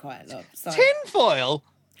had to be quite a lot. So, Tinfoil?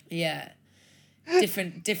 yeah,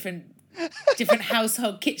 different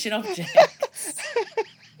household kitchen objects.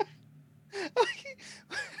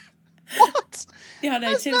 What? Yeah, I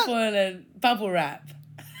know, tinfoil and bubble wrap.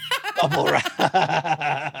 Bubble wrap.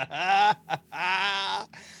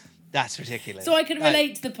 That's ridiculous. So I can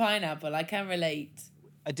relate to the pineapple. I can relate.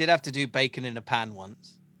 I did have to do bacon in a pan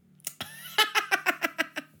once.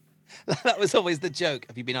 That was always the joke.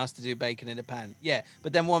 Have you been asked to do bacon in a pan? Yeah.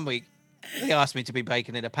 But then one week, they asked me to be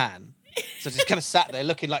bacon in a pan. So I just kind of sat there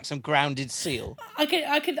looking like some grounded seal. I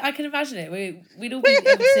can imagine it. We'd all be able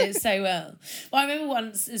to do it so well. Well, I remember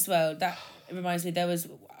once as well, that reminds me,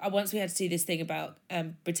 once we had to do this thing about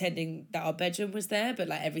pretending that our bedroom was there, but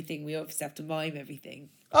like everything, we obviously have to mime everything.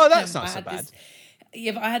 Oh, that's not so bad.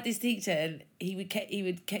 But I had this teacher and he would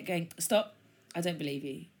kept going, "Stop, I don't believe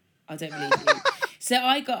you. I don't believe you." So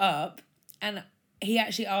I got up and he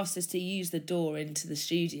actually asked us to use the door into the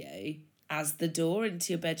studio as the door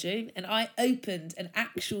into your bedroom. And I opened an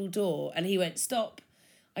actual door and he went, "Stop,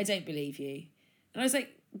 I don't believe you." And I was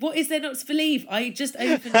like, what is there not to believe? I just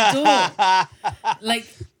opened the door.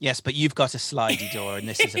 Yes, but you've got a slidey door and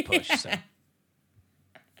this is a push. So.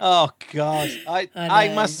 Oh, God.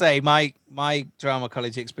 I must say, my drama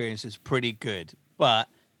college experience was pretty good. But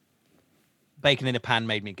bacon in a pan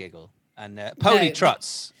made me giggle. And pony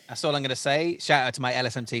trots. That's all I'm going to say. Shout out to my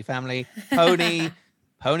LSMT family. Pony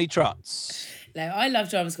trots. No, I love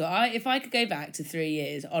drama school. If I could go back to 3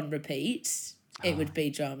 years on repeat, it would be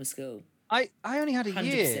drama school. I only had a 100%.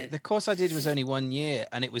 year. The course I did was only 1 year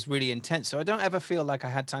and it was really intense. So I don't ever feel like I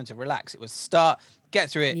had time to relax. It was get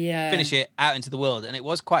through it, finish it, out into the world. And it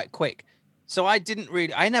was quite quick. So I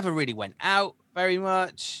never really went out very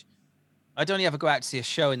much. I'd only ever go out to see a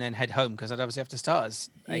show and then head home because I'd obviously have to start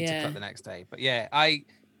at 8 o'clock the next day. But yeah,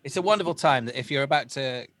 it's a wonderful time that if you're about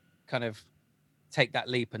to kind of take that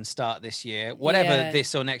leap and start this year, whatever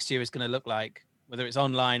this or next year is going to look like, whether it's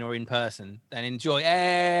online or in person, then enjoy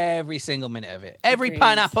every single minute of it. Every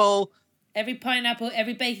pineapple, every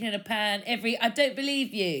bacon in a pan, I don't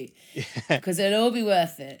believe you. Because it'll all be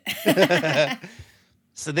worth it.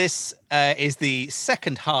 So this is the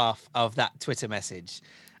second half of that Twitter message.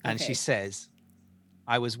 And she says,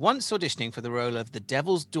 "I was once auditioning for the role of the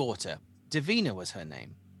Devil's Daughter. Davina was her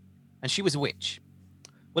name. And she was a witch.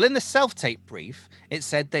 Well, in the self-tape brief, it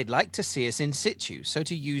said they'd like to see us in situ, so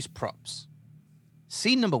to use props.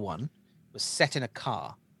 Scene number 1 was set in a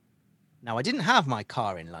car. Now, I didn't have my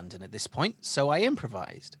car in London at this point, so I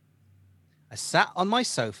improvised. I sat on my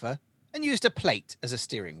sofa and used a plate as a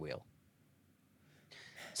steering wheel.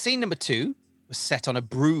 Scene number 2 was set on a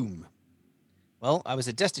broom. Well, I was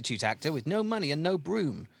a destitute actor with no money and no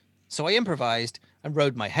broom, so I improvised and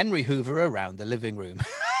rode my Henry Hoover around the living room."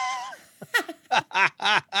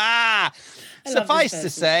 Suffice to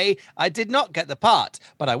say, I did not get the part,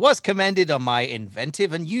 but I was commended on my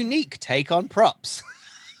inventive and unique take on props.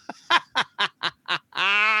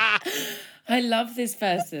 I love this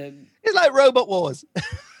person. It's like Robot Wars.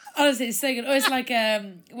 Honestly, it's so good. Oh, it's like,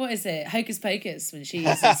 what is it? Hocus Pocus, when she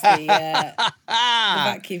uses the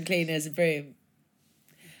vacuum cleaner as a broom.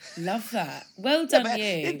 Love that. Well done,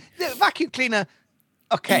 you. The vacuum cleaner,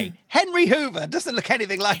 okay. Henry Hoover doesn't look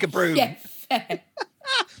anything like a broom. Yeah, fair.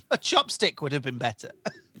 A chopstick would have been better.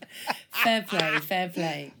 Fair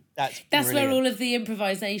play. That's where all of the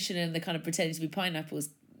improvisation and the kind of pretending to be pineapples,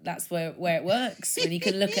 that's where it works. When you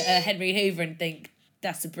can look at a Henry Hoover and think,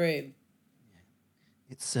 that's a broom.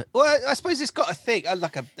 It's well, I suppose it's got a thing,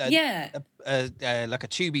 like a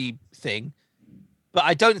tubey thing, but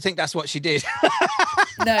I don't think that's what she did.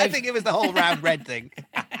 No, I think it was the whole round red thing.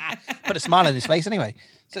 Put a smile on his face anyway.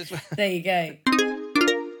 So there you go.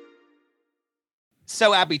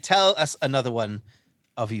 So Abby, tell us another one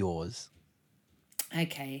of yours.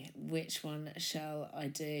 Okay, which one shall I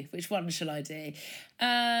do?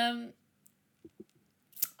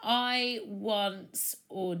 I once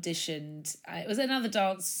auditioned. It was another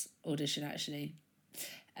dance audition, actually,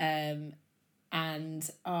 and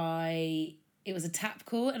it was a tap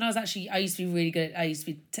call, and I used to be really good.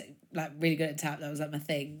 Really good at tap. That was like my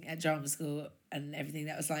thing at drama school and everything.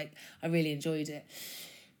 That was like, I really enjoyed it.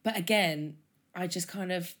 But again, I just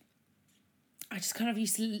kind of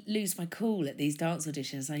used to lose my cool at these dance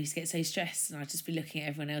auditions. I used to get so stressed and I'd just be looking at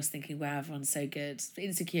everyone else thinking, wow, everyone's so good.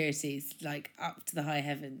 Insecurities, like, up to the high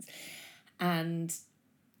heavens. And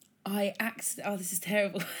this is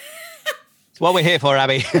terrible. what we're here for,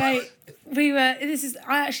 Abby. Right.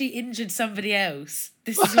 I actually injured somebody else.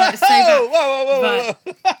 This is why it's so bad. Whoa.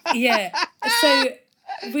 But, yeah. So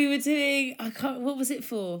we were doing, what was it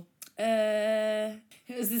for?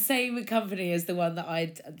 It was the same company as the one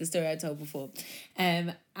the story I told before.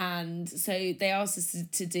 And so they asked us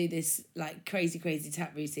to do this like crazy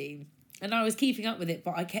tap routine. And I was keeping up with it,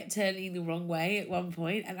 but I kept turning the wrong way at one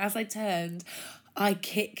point. And as I turned, I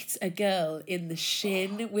kicked a girl in the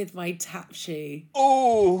shin with my tap shoe.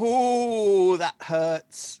 Oh, that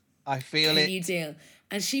hurts. I feel it. Can you deal?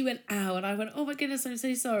 And she went, ow. And I went, oh my goodness, I'm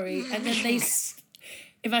so sorry. And then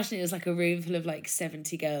imagine it was like a room full of like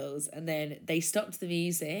 70 girls. And then they stopped the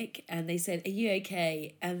music and they said, are you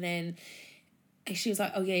okay? And then she was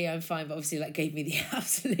like, oh yeah, I'm fine. But obviously like gave me the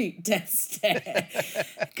absolute death stare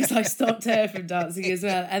because I stopped her from dancing as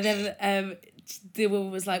well. And then the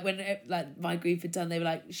woman was like, when like my group had done, they were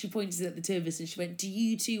like, she pointed at the two of us and she went, do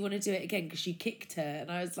you two want to do it again? Because she kicked her.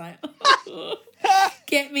 And I was like, oh,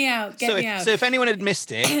 get me out. So if anyone had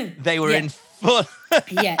missed it, they were in full.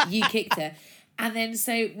 Yeah, you kicked her. And then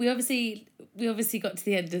so we obviously got to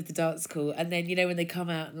the end of the dance call, and then when they come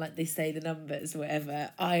out and like they say the numbers or whatever,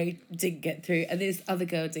 I didn't get through and this other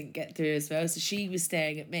girl didn't get through as well, so she was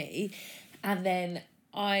staring at me, and then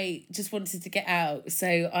I just wanted to get out,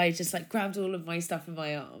 so I just like grabbed all of my stuff in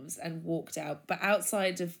my arms and walked out. But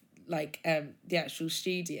outside of like the actual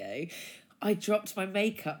studio, I dropped my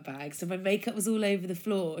makeup bag, so my makeup was all over the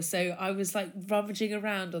floor. So I was like rummaging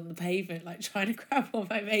around on the pavement, like trying to grab all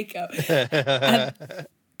my makeup. And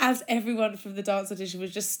as everyone from the dance audition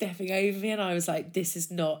was just stepping over me, and I was like, this is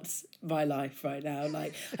not my life right now.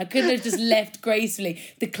 Like, I couldn't have just left gracefully.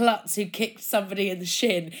 The klutz who kicked somebody in the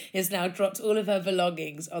shin has now dropped all of her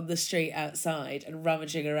belongings on the street outside and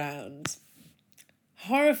rummaging around.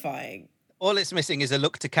 Horrifying. All it's missing is a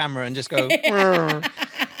look to camera and just go...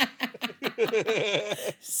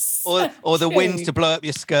 or the wind to blow up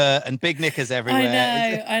your skirt and big knickers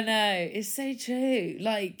everywhere. I know. It's so true.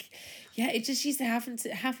 Like, yeah, it just used to happen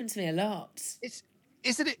to me a lot.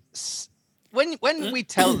 When we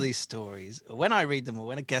tell these stories, or when I read them, or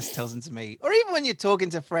when a guest tells them to me, or even when you're talking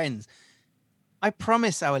to friends, I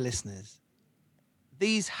promise our listeners,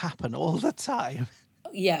 these happen all the time.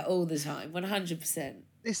 Yeah, all the time, 100%.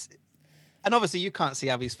 And obviously you can't see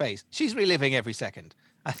Abby's face. She's reliving every second.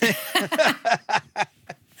 But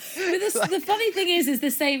the funny thing is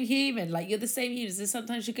the same human. Like, you're the same human. So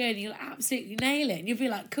sometimes you go and you'll absolutely nail it, and you'll be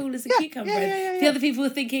like cool as a cucumber. Yeah. The other people are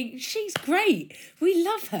thinking, she's great, we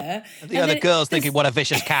love her. And the other girl's thinking, what a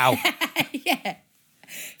vicious cow. Yeah.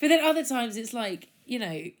 But then other times it's like,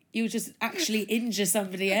 you'll just actually injure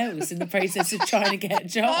somebody else in the process of trying to get a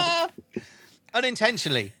job.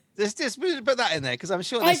 Unintentionally. Just put that in there, because I'm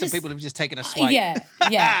sure there's some people who've just taken a swipe.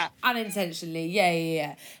 Yeah, unintentionally,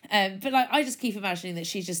 yeah. But like, I just keep imagining that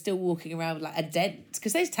she's just still walking around with like a dent,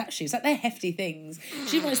 because those tap shoes, like, they're hefty things.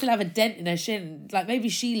 She might still have a dent in her shin. Like, maybe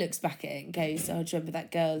she looks back at it and goes, "Oh, do you remember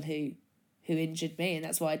that girl who injured me, and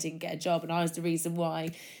that's why I didn't get a job, and I was the reason why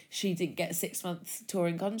she didn't get a 6-month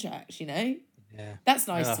touring contract." Yeah, that's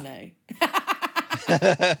nice to know.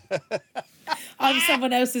 I'm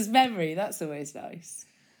someone else's memory. That's always nice.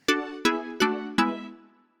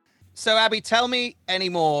 So, Abby, tell me any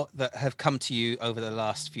more that have come to you over the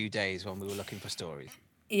last few days when we were looking for stories.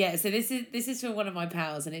 Yeah, so this is from one of my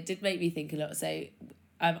pals, and it did make me think a lot. So,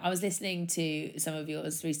 I was listening to some of your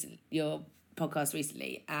podcast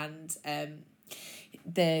recently, and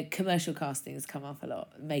the commercial castings come up a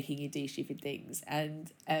lot, making you do stupid things. And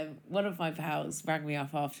one of my pals rang me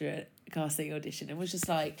up after a casting audition and was just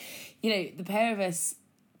like, the pair of us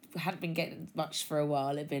hadn't been getting much for a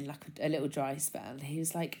while. It'd been like a little dry spell. He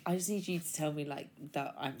was like, I just need you to tell me like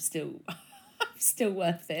that I'm still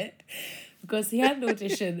worth it, because he had an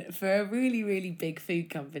audition for a really, really big food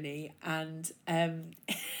company, and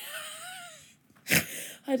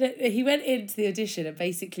he went into the audition, and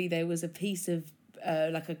basically there was a piece of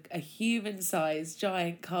like a human-sized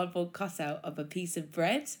giant cardboard cutout of a piece of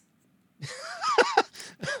bread.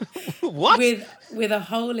 What? With a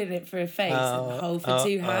hole in it for a face and a hole for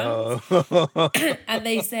 2 hands. And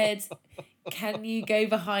they said, can you go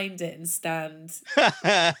behind it and stand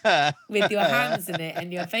with your hands in it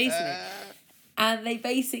and your face in it? And they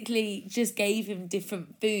basically just gave him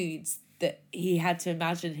different foods that he had to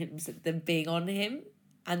imagine them being on him,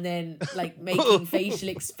 and then like making facial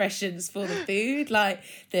expressions for the food, like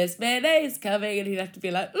there's mayonnaise coming, and he'd have to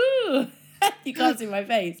be like, ooh, you can't see my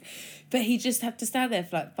face. But he just had to stand there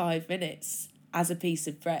for like 5 minutes as a piece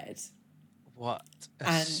of bread. What?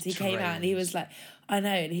 And he came out and he was like, I know,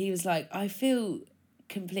 and he was like, I feel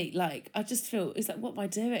complete, like, I just feel, he's like, what am I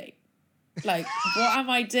doing? Like, what am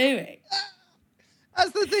I doing?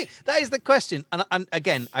 That's the thing. That is the question. And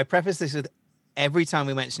again, I preface this with every time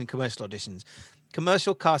we mention commercial auditions,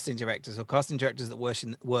 commercial casting directors or casting directors that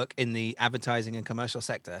work in the advertising and commercial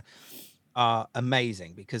sector are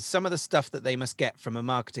amazing, because some of the stuff that they must get from a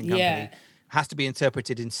marketing company has to be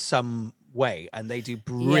interpreted in some way, and they do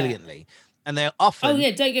brilliantly. And they're often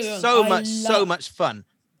don't get me wrong, so much fun.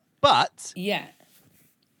 But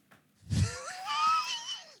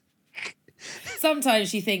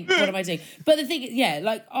sometimes you think, what am I doing? But the thing is,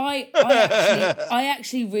 like I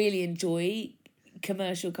actually really enjoy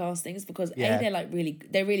commercial castings because they're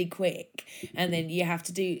really quick, and then you have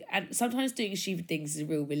to do, and sometimes doing stupid things is a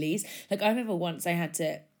real release. Like I remember once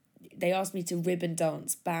they asked me to ribbon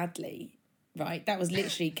dance badly, right? That was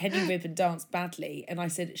literally, can you ribbon dance badly? And I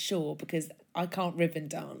said sure, because I can't ribbon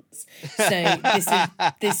dance, so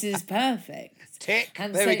this is perfect. Tick.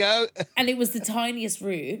 And there we go. And it was the tiniest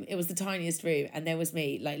room. And there was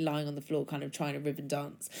me like lying on the floor, kind of trying to ribbon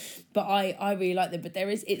dance. But I really like them. But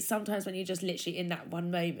it's sometimes when you're just literally in that one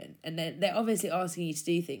moment, and then they're obviously asking you to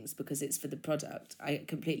do things because it's for the product. I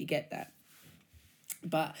completely get that.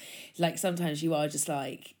 But like sometimes you are just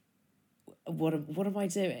like, what am I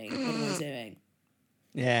doing? What am I doing?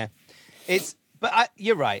 Yeah, but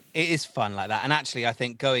you're right. It is fun like that. And actually, I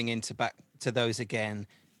think going back to those again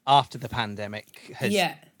after the pandemic has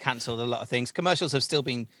cancelled a lot of things. Commercials have still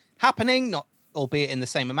been happening, not albeit in the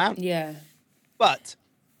same amount. Yeah. But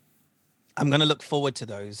I'm going to look forward to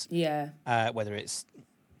those. Yeah. Whether it's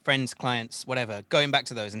friends, clients, whatever, going back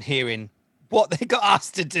to those and hearing what they got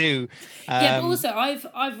asked to do. But also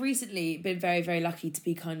I've recently been very, very lucky to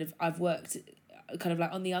be I've worked kind of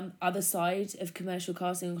like on the other side of commercial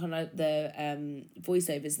casting, kind of like the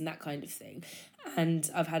voiceovers and that kind of thing. And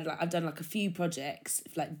I've done like a few projects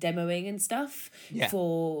like demoing and stuff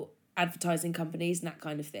for advertising companies and that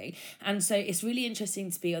kind of thing. And so it's really interesting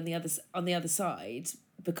to be on the other side,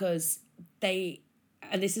 because and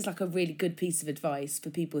this is like a really good piece of advice for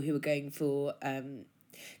people who are going for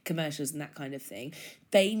commercials and that kind of thing.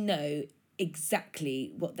 They know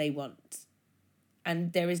exactly what they want,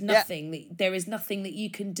 and there is nothing that you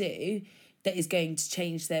can do that is going to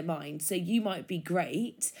change their mind. So you might be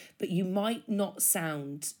great, but you might not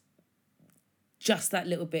sound just that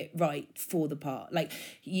little bit right for the part. Like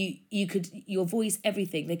you could, your voice,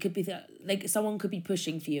 everything, they could be like, someone could be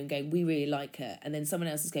pushing for you and going, we really like her, and then someone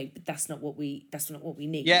else is going, but that's not what we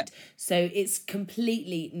need. So it's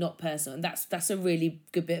completely not personal, and that's a really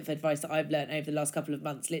good bit of advice that I've learned over the last couple of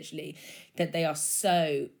months, literally, that they are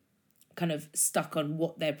so kind of stuck on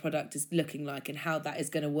what their product is looking like and how that is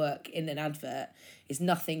going to work in an advert. Is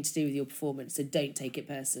nothing to do with your performance, so don't take it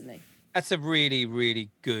personally. That's a really, really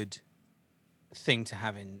good thing to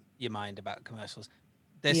have in your mind about commercials.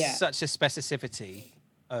 There's such a specificity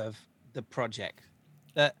of the project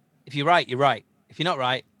that if you're right, you're right. If you're not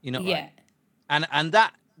right, you're not right. And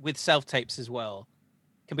that with self-tapes as well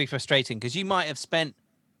can be frustrating, because you might have spent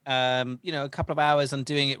a couple of hours on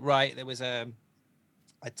doing it right. There was a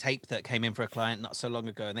tape that came in for a client not so long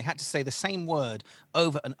ago, and they had to say the same word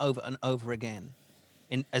over and over and over again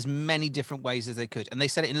in as many different ways as they could. And they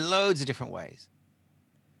said it in loads of different ways.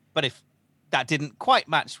 But if that didn't quite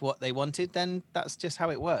match what they wanted, then that's just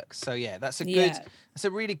how it works. So that's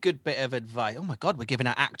a really good bit of advice. Oh my God, we're giving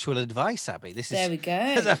out actual advice, Abby. There we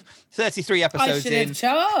go. There's 33 episodes in. I should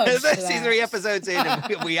have charged. 33 episodes in,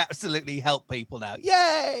 and we absolutely help people now.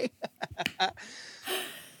 Yay!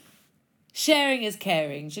 Sharing is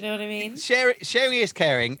caring. Do you know what I mean? Sharing is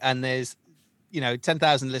caring, and there's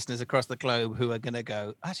 10,000 listeners across the globe who are going to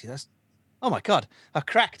go, actually, oh my God, I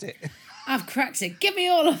cracked it. I've cracked it. Give me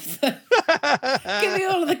all of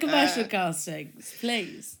the commercial castings,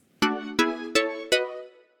 please.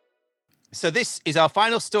 So this is our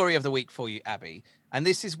final story of the week for you, Abby. And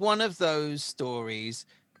this is one of those stories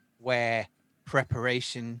where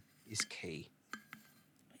preparation is key.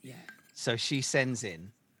 Yeah. So she sends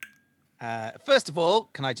in, first of all,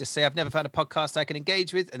 can I just say I've never found a podcast I can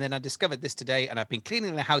engage with, and then I discovered this today, and I've been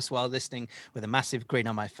cleaning the house while listening with a massive grin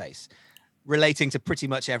on my face, relating to pretty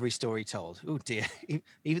much every story told. Oh dear,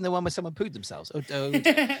 even the one where someone pooed themselves. Oh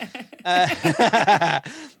dear.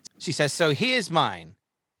 She says, so here's mine.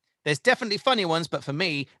 There's definitely funny ones, but for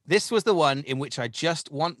me, this was the one in which I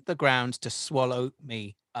just want the ground to swallow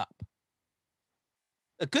me up.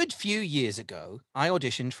 A good few years ago, I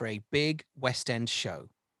auditioned for a big West End show.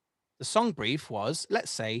 The song brief was,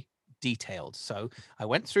 let's say, detailed. So I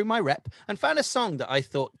went through my rep and found a song that I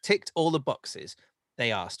thought ticked all the boxes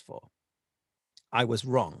they asked for. I was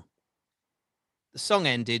wrong. The song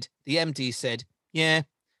ended. The MD said, yeah,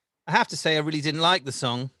 I have to say I really didn't like the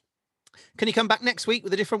song. Can you come back next week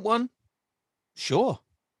with a different one? Sure.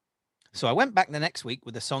 So I went back the next week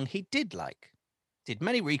with a song he did like. Did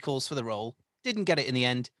many recalls for the role, didn't get it in the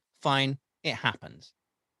end. Fine, it happens.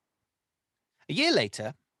 A year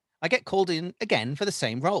later, I get called in again for the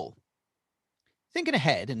same role. Thinking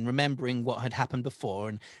ahead and remembering what had happened before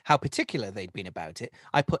and how particular they'd been about it,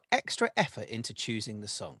 I put extra effort into choosing the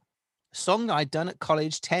song. A song that I'd done at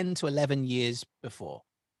college 10 to 11 years before.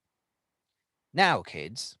 Now,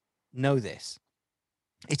 kids, know this.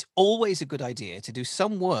 It's always a good idea to do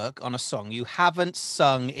some work on a song you haven't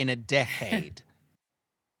sung in a decade.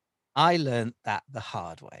 I learned that the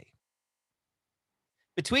hard way.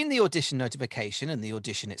 Between the audition notification and the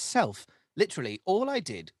audition itself, literally all I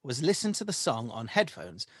did was listen to the song on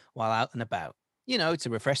headphones while out and about, to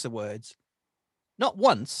refresh the words. Not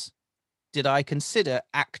once did I consider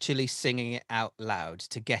actually singing it out loud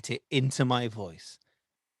to get it into my voice.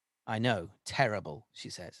 I know, terrible, she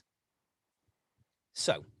says.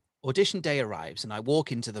 So, audition day arrives and I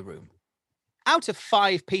walk into the room. Out of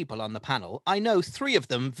 5 people on the panel, I know 3 of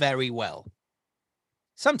them very well.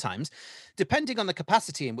 Sometimes, depending on the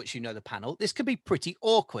capacity in which you know the panel, this can be pretty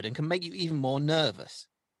awkward and can make you even more nervous.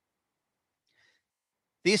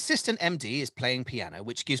 The assistant MD is playing piano,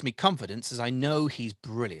 which gives me confidence as I know he's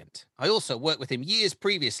brilliant. I also worked with him years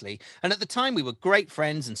previously, and at the time we were great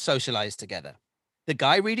friends and socialized together. The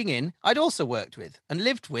guy reading in, I'd also worked with and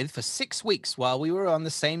lived with for 6 weeks while we were on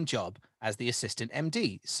the same job as the assistant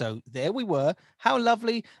MD. So there we were. How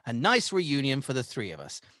lovely, a nice reunion for the 3 of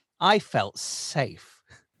us. I felt safe.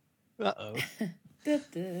 Uh-oh.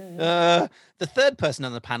 The third person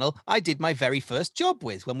on the panel I did my very first job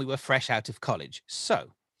with when we were fresh out of college.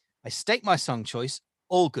 So I state my song choice,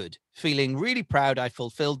 all good, feeling really proud I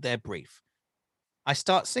fulfilled their brief. I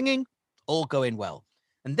start singing, all going well.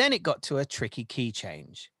 And then it got to a tricky key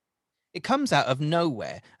change. It comes out of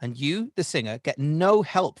nowhere, and you, the singer, get no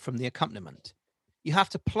help from the accompaniment. You have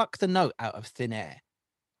to pluck the note out of thin air.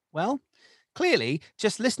 Well, clearly,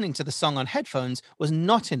 just listening to the song on headphones was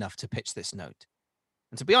not enough to pitch this note.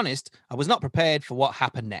 And to be honest, I was not prepared for what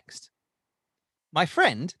happened next. My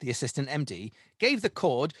friend, the assistant MD, gave the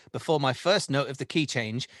chord before my first note of the key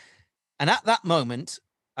change, and at that moment,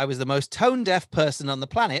 I was the most tone-deaf person on the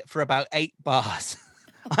planet for about 8 bars.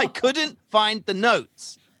 I couldn't find the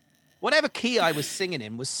notes. Whatever key I was singing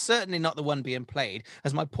in was certainly not the one being played,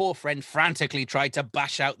 as my poor friend frantically tried to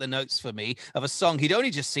bash out the notes for me of a song he'd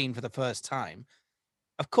only just seen for the first time.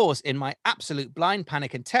 Of course, in my absolute blind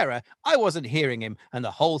panic and terror, I wasn't hearing him, and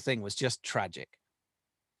the whole thing was just tragic.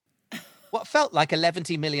 What felt like 11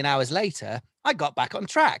 million hours later, I got back on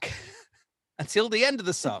track until the end of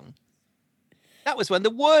the song. That was when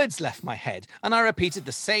the words left my head, and I repeated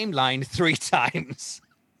the same line 3 times.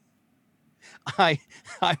 I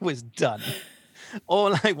was done.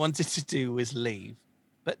 All I wanted to do was leave.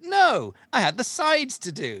 But no, I had the sides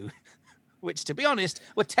to do, which, to be honest,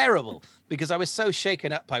 were terrible because I was so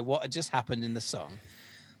shaken up by what had just happened in the song.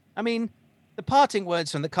 I mean, the parting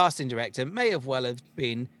words from the casting director may have well have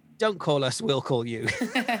been, "Don't call us, we'll call you."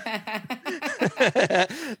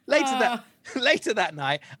 Later that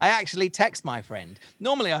night, I actually text my friend.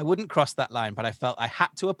 Normally, I wouldn't cross that line, but I felt I had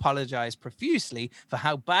to apologize profusely for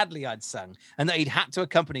how badly I'd sung and that he'd had to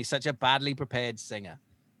accompany such a badly prepared singer.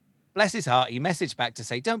 Bless his heart, he messaged back to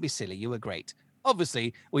say, "Don't be silly, you were great."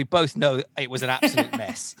 Obviously, we both know it was an absolute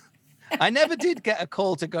mess. I never did get a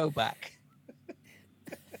call to go back.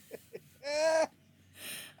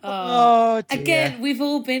 Oh, dear. Again, we've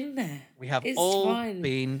all been there. We have It's all fine.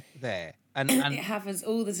 been there. And It happens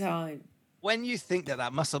all the time. when you think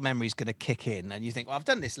that muscle memory is going to kick in and you think, well, I've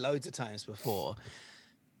done this loads of times before,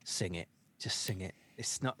 sing it. Just sing it.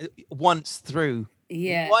 It's not once through.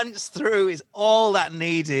 Yeah. Once through is all that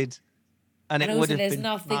needed. And it also, would have there's been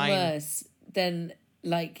nothing fine. worse than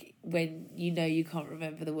like when you can't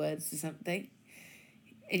remember the words to something,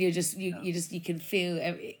 and you can feel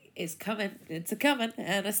it's coming, it's a coming,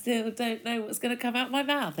 and I still don't know what's going to come out my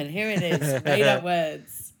mouth, and here it is, made up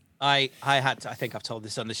words. I think I've told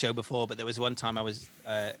this on the show before, but there was one time I was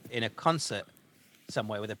in a concert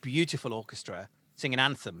somewhere with a beautiful orchestra singing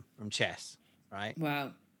Anthem from Chess, right?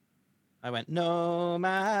 Wow. I went, no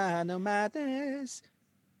madness.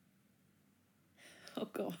 Oh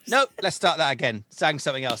gosh. No, let's start that again. Sang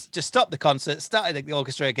something else. Just stopped the concert, started the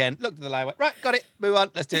orchestra again, looked at the line, went, right, got it, move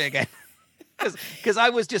on, let's do it again. Because I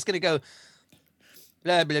was just going to go,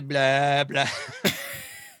 blah, blah, blah, blah.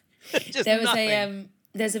 Just there was nothing.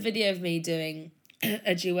 There's a video of me doing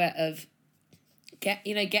a duet of Get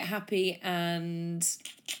Happy and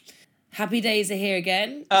Happy Days Are Here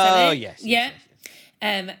Again. Is that it? Yes. Yeah.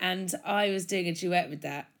 Yes. And I was doing a duet with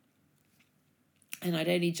that. and I'd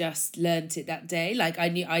only just learnt it that day. Like I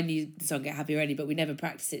knew the song Get Happy already, but we never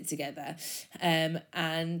practiced it together.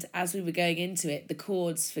 And as we were going into it, the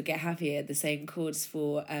chords for Get Happy are the same chords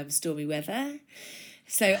for Stormy Weather.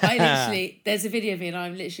 So I literally, there's a video of me and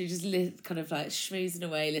I'm literally just kind of like schmoozing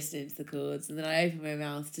away listening to the chords, and then I open my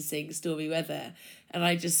mouth to sing Stormy Weather, and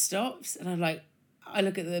I just stopped, and I'm like, I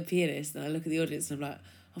look at the pianist and I look at the audience and I'm like,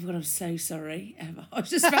 oh my God, I'm so sorry. I was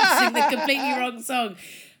just about to sing the completely wrong song,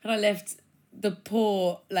 and I left the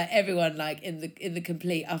poor, like everyone like in the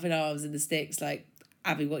complete up in arms in the sticks, like,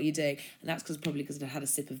 Abby, what are you doing? And that's probably because I had a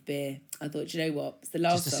sip of beer. I thought, you know what? It's the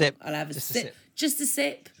last song. Sip. I'll have a sip. Just a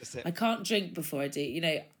sip. I can't drink before I do. You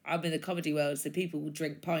know, I'm in the comedy world, so people will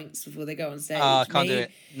drink pints before they go on stage. Oh, I can't do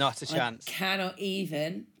it. Not a chance. I cannot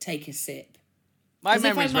even take a sip. My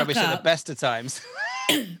memory's rubbish at the best of times.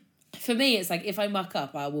 For me, it's like if I muck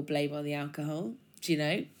up, I will blame on the alcohol. Do you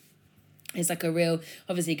know? It's like a real,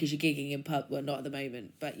 obviously, because you're gigging in pub, well, not at the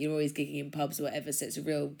moment, but you're always gigging in pubs or whatever, so it's a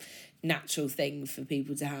real natural thing for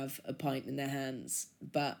people to have a pint in their hands.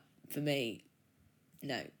 But for me,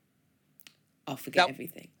 no. I'll forget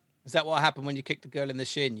everything. Is that what happened when you kicked the girl in the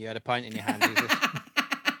shin? You had a pint in your hand.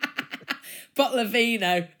 Bottle of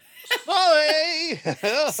vino. Sorry!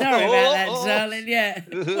 Sorry about that, darling, yeah.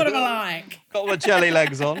 What am I like? Got my jelly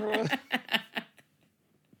legs on.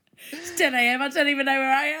 It's 10 a.m. I don't even know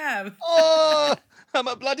where I am. Oh, I'm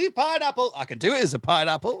a bloody pineapple. I can do it as a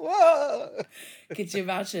pineapple. Whoa. Could you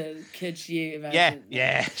imagine?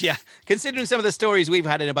 Yeah. Considering some of the stories we've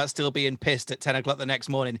had in about still being pissed at 10 o'clock the next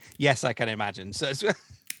morning, yes, I can imagine. So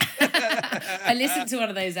I listened to one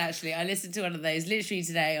of those, actually. Literally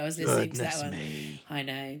today, I was listening to that one. Me. I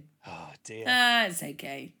know. Oh, dear. It's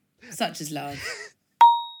okay. Such is life.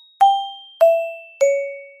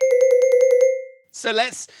 So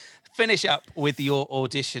let's finish up with your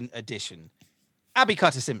audition edition. Abby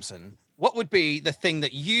Carter-Simpson, what would be the thing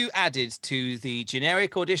that you added to the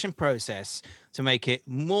generic audition process to make it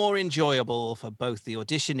more enjoyable for both the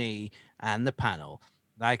auditionee and the panel?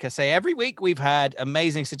 Like I say, every week we've had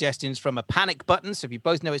amazing suggestions from a panic button. So if you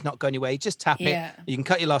both know it's not going your way, just tap it. You can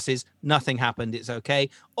cut your losses. Nothing happened. It's okay.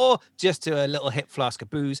 Or just to a little hip flask of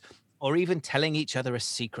booze, or even telling each other a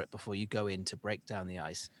secret before you go in to break down the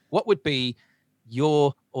ice. What would be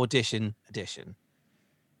your audition edition?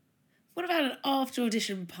 What about an after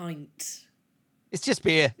audition pint? It's just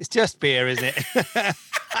beer, isn't it?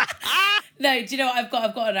 No, do you know what?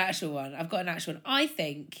 I've got an actual one. I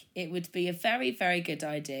think it would be a very, very good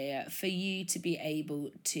idea for you to be able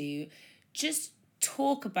to just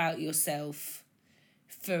talk about yourself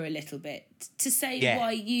for a little bit, to say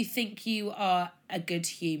why you think you are a good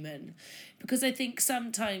human. Because I think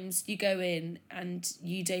sometimes you go in and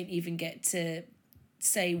you don't even get to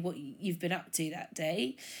say what you've been up to that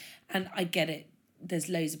day. And I get it. There's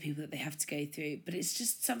loads of people that they have to go through, but it's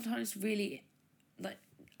just sometimes really like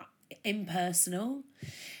impersonal.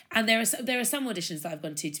 And there are some auditions that I've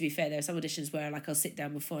gone to be fair, there are some auditions where like I'll sit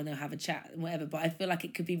down before and they'll have a chat and whatever, but I feel like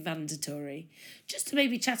it could be mandatory just to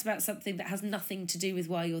maybe chat about something that has nothing to do with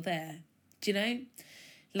why you're there. Do you know?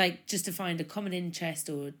 Like just to find a common interest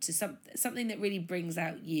or to something that really brings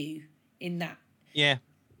out you in that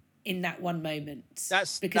one moment.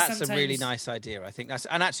 That's a really nice idea. I think that's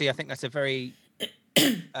a very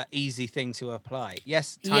easy thing to apply.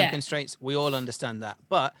 Yes, time constraints, we all understand that,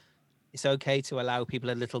 but it's okay to allow people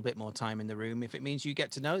a little bit more time in the room if it means you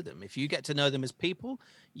get to know them. If you get to know them as people,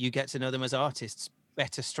 you get to know them as artists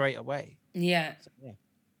better straight away. Yeah. So,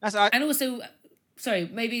 yeah. And also, sorry,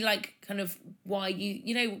 maybe like kind of why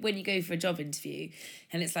you know, when you go for a job interview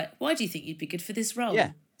and it's like, why do you think you'd be good for this role?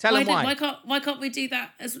 Yeah. Tell them why. Why can't we do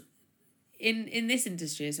that as in this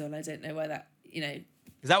industry as well? I don't know why that, you know.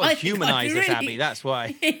 Because that would humanise us, Abby. That's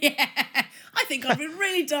why. Yeah. I think I've been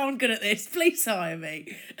really darn good at this. Please hire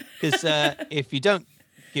me. Because if you don't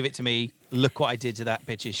give it to me, look what I did to that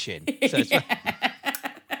bitch's shin. So it's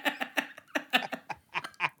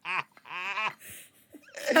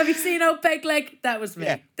Have you seen old peg leg? That was me.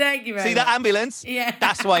 Yeah. Thank you very much. See that ambulance? Yeah.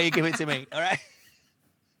 That's why you give it to me. All right.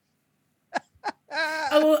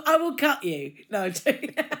 I will cut you. No, I'm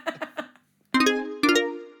joking.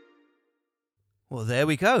 Well, there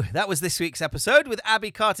we go. That was this week's episode with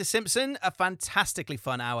Abby Carter-Simpson. A fantastically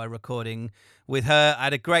fun hour recording with her. I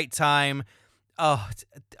had a great time. Oh,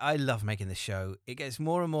 I love making this show. It gets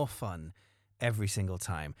more and more fun every single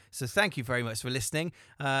time. So thank you very much for listening.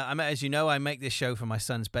 As you know, I make this show from my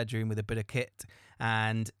son's bedroom with a bit of kit.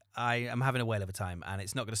 And I am having a whale of a time, and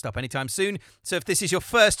it's not going to stop anytime soon. So if this is your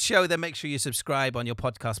first show, then make sure you subscribe on your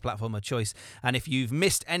podcast platform of choice. And if you've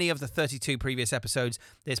missed any of the 32 previous episodes,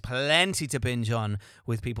 there's plenty to binge on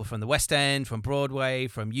with people from the West End, from Broadway,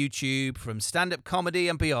 from YouTube, from stand-up comedy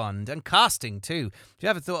and beyond, and casting too. If you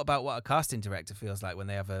ever thought about what a casting director feels like when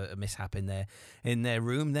they have a mishap in their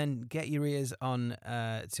room, then get your ears on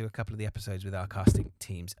to a couple of the episodes with our casting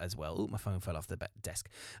teams as well. Oh, my phone fell off the desk.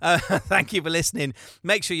 Thank you for listening.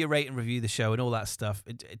 Make sure you rate and review the show and all that stuff.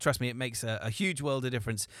 Trust me, it makes a huge world of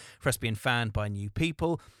difference for us being found by new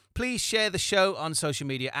people. Please share the show on social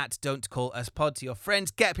media at Don't Call Us Pod to your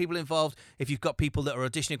friends. Get people involved. If you've got people that are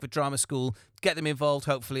auditioning for drama school, get them involved.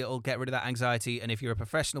 Hopefully it'll get rid of that anxiety. And if you're a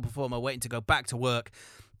professional performer waiting to go back to work,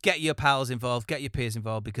 get your pals involved, get your peers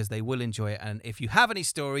involved, because they will enjoy it. And if you have any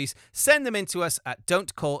stories, send them in to us at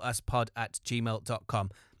don'tcalluspod@gmail.com.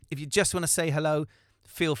 If you just want to say hello,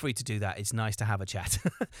 feel free to do that. It's nice to have a chat.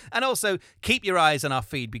 And also, keep your eyes on our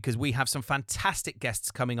feed, because we have some fantastic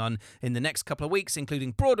guests coming on in the next couple of weeks,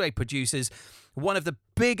 including Broadway producers, one of the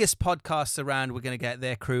biggest podcasts around. We're going to get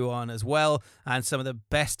their crew on as well, and some of the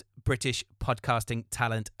best British podcasting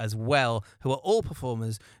talent as well, who are all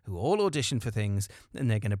performers, who all audition for things,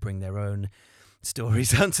 and they're going to bring their own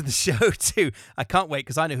stories onto the show too. I can't wait,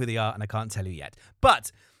 because I know who they are and I can't tell you yet.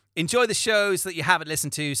 But enjoy the shows that you haven't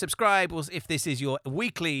listened to. Subscribe. If this is your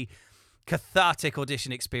weekly cathartic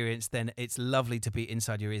audition experience, then it's lovely to be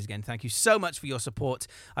inside your ears again. Thank you so much for your support.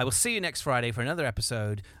 I will see you next Friday for another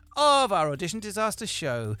episode of our Audition Disaster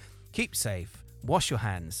show. Keep safe, wash your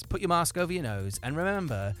hands, put your mask over your nose, and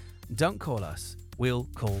remember, don't call us, we'll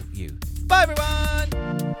call you. Bye, everyone!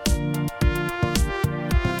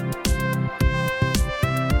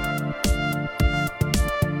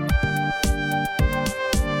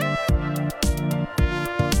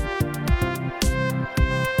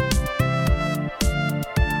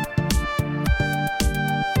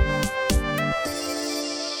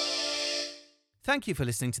 Thank you for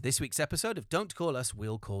listening to this week's episode of Don't Call Us,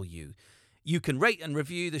 We'll Call You. You can rate and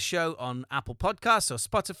review the show on Apple Podcasts or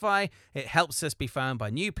Spotify. It helps us be found by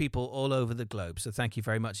new people all over the globe. So thank you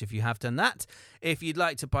very much if you have done that. If you'd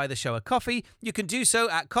like to buy the show a coffee, you can do so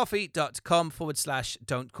at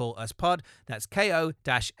coffee.com/don'tcalluspod. That's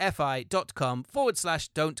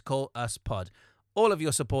ko-fi.com/don'tcalluspod. All of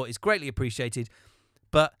your support is greatly appreciated.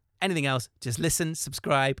 But anything else, just listen,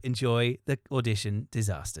 subscribe, enjoy the Audition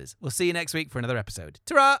Disasters. We'll see you next week for another episode.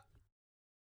 Ta-ra!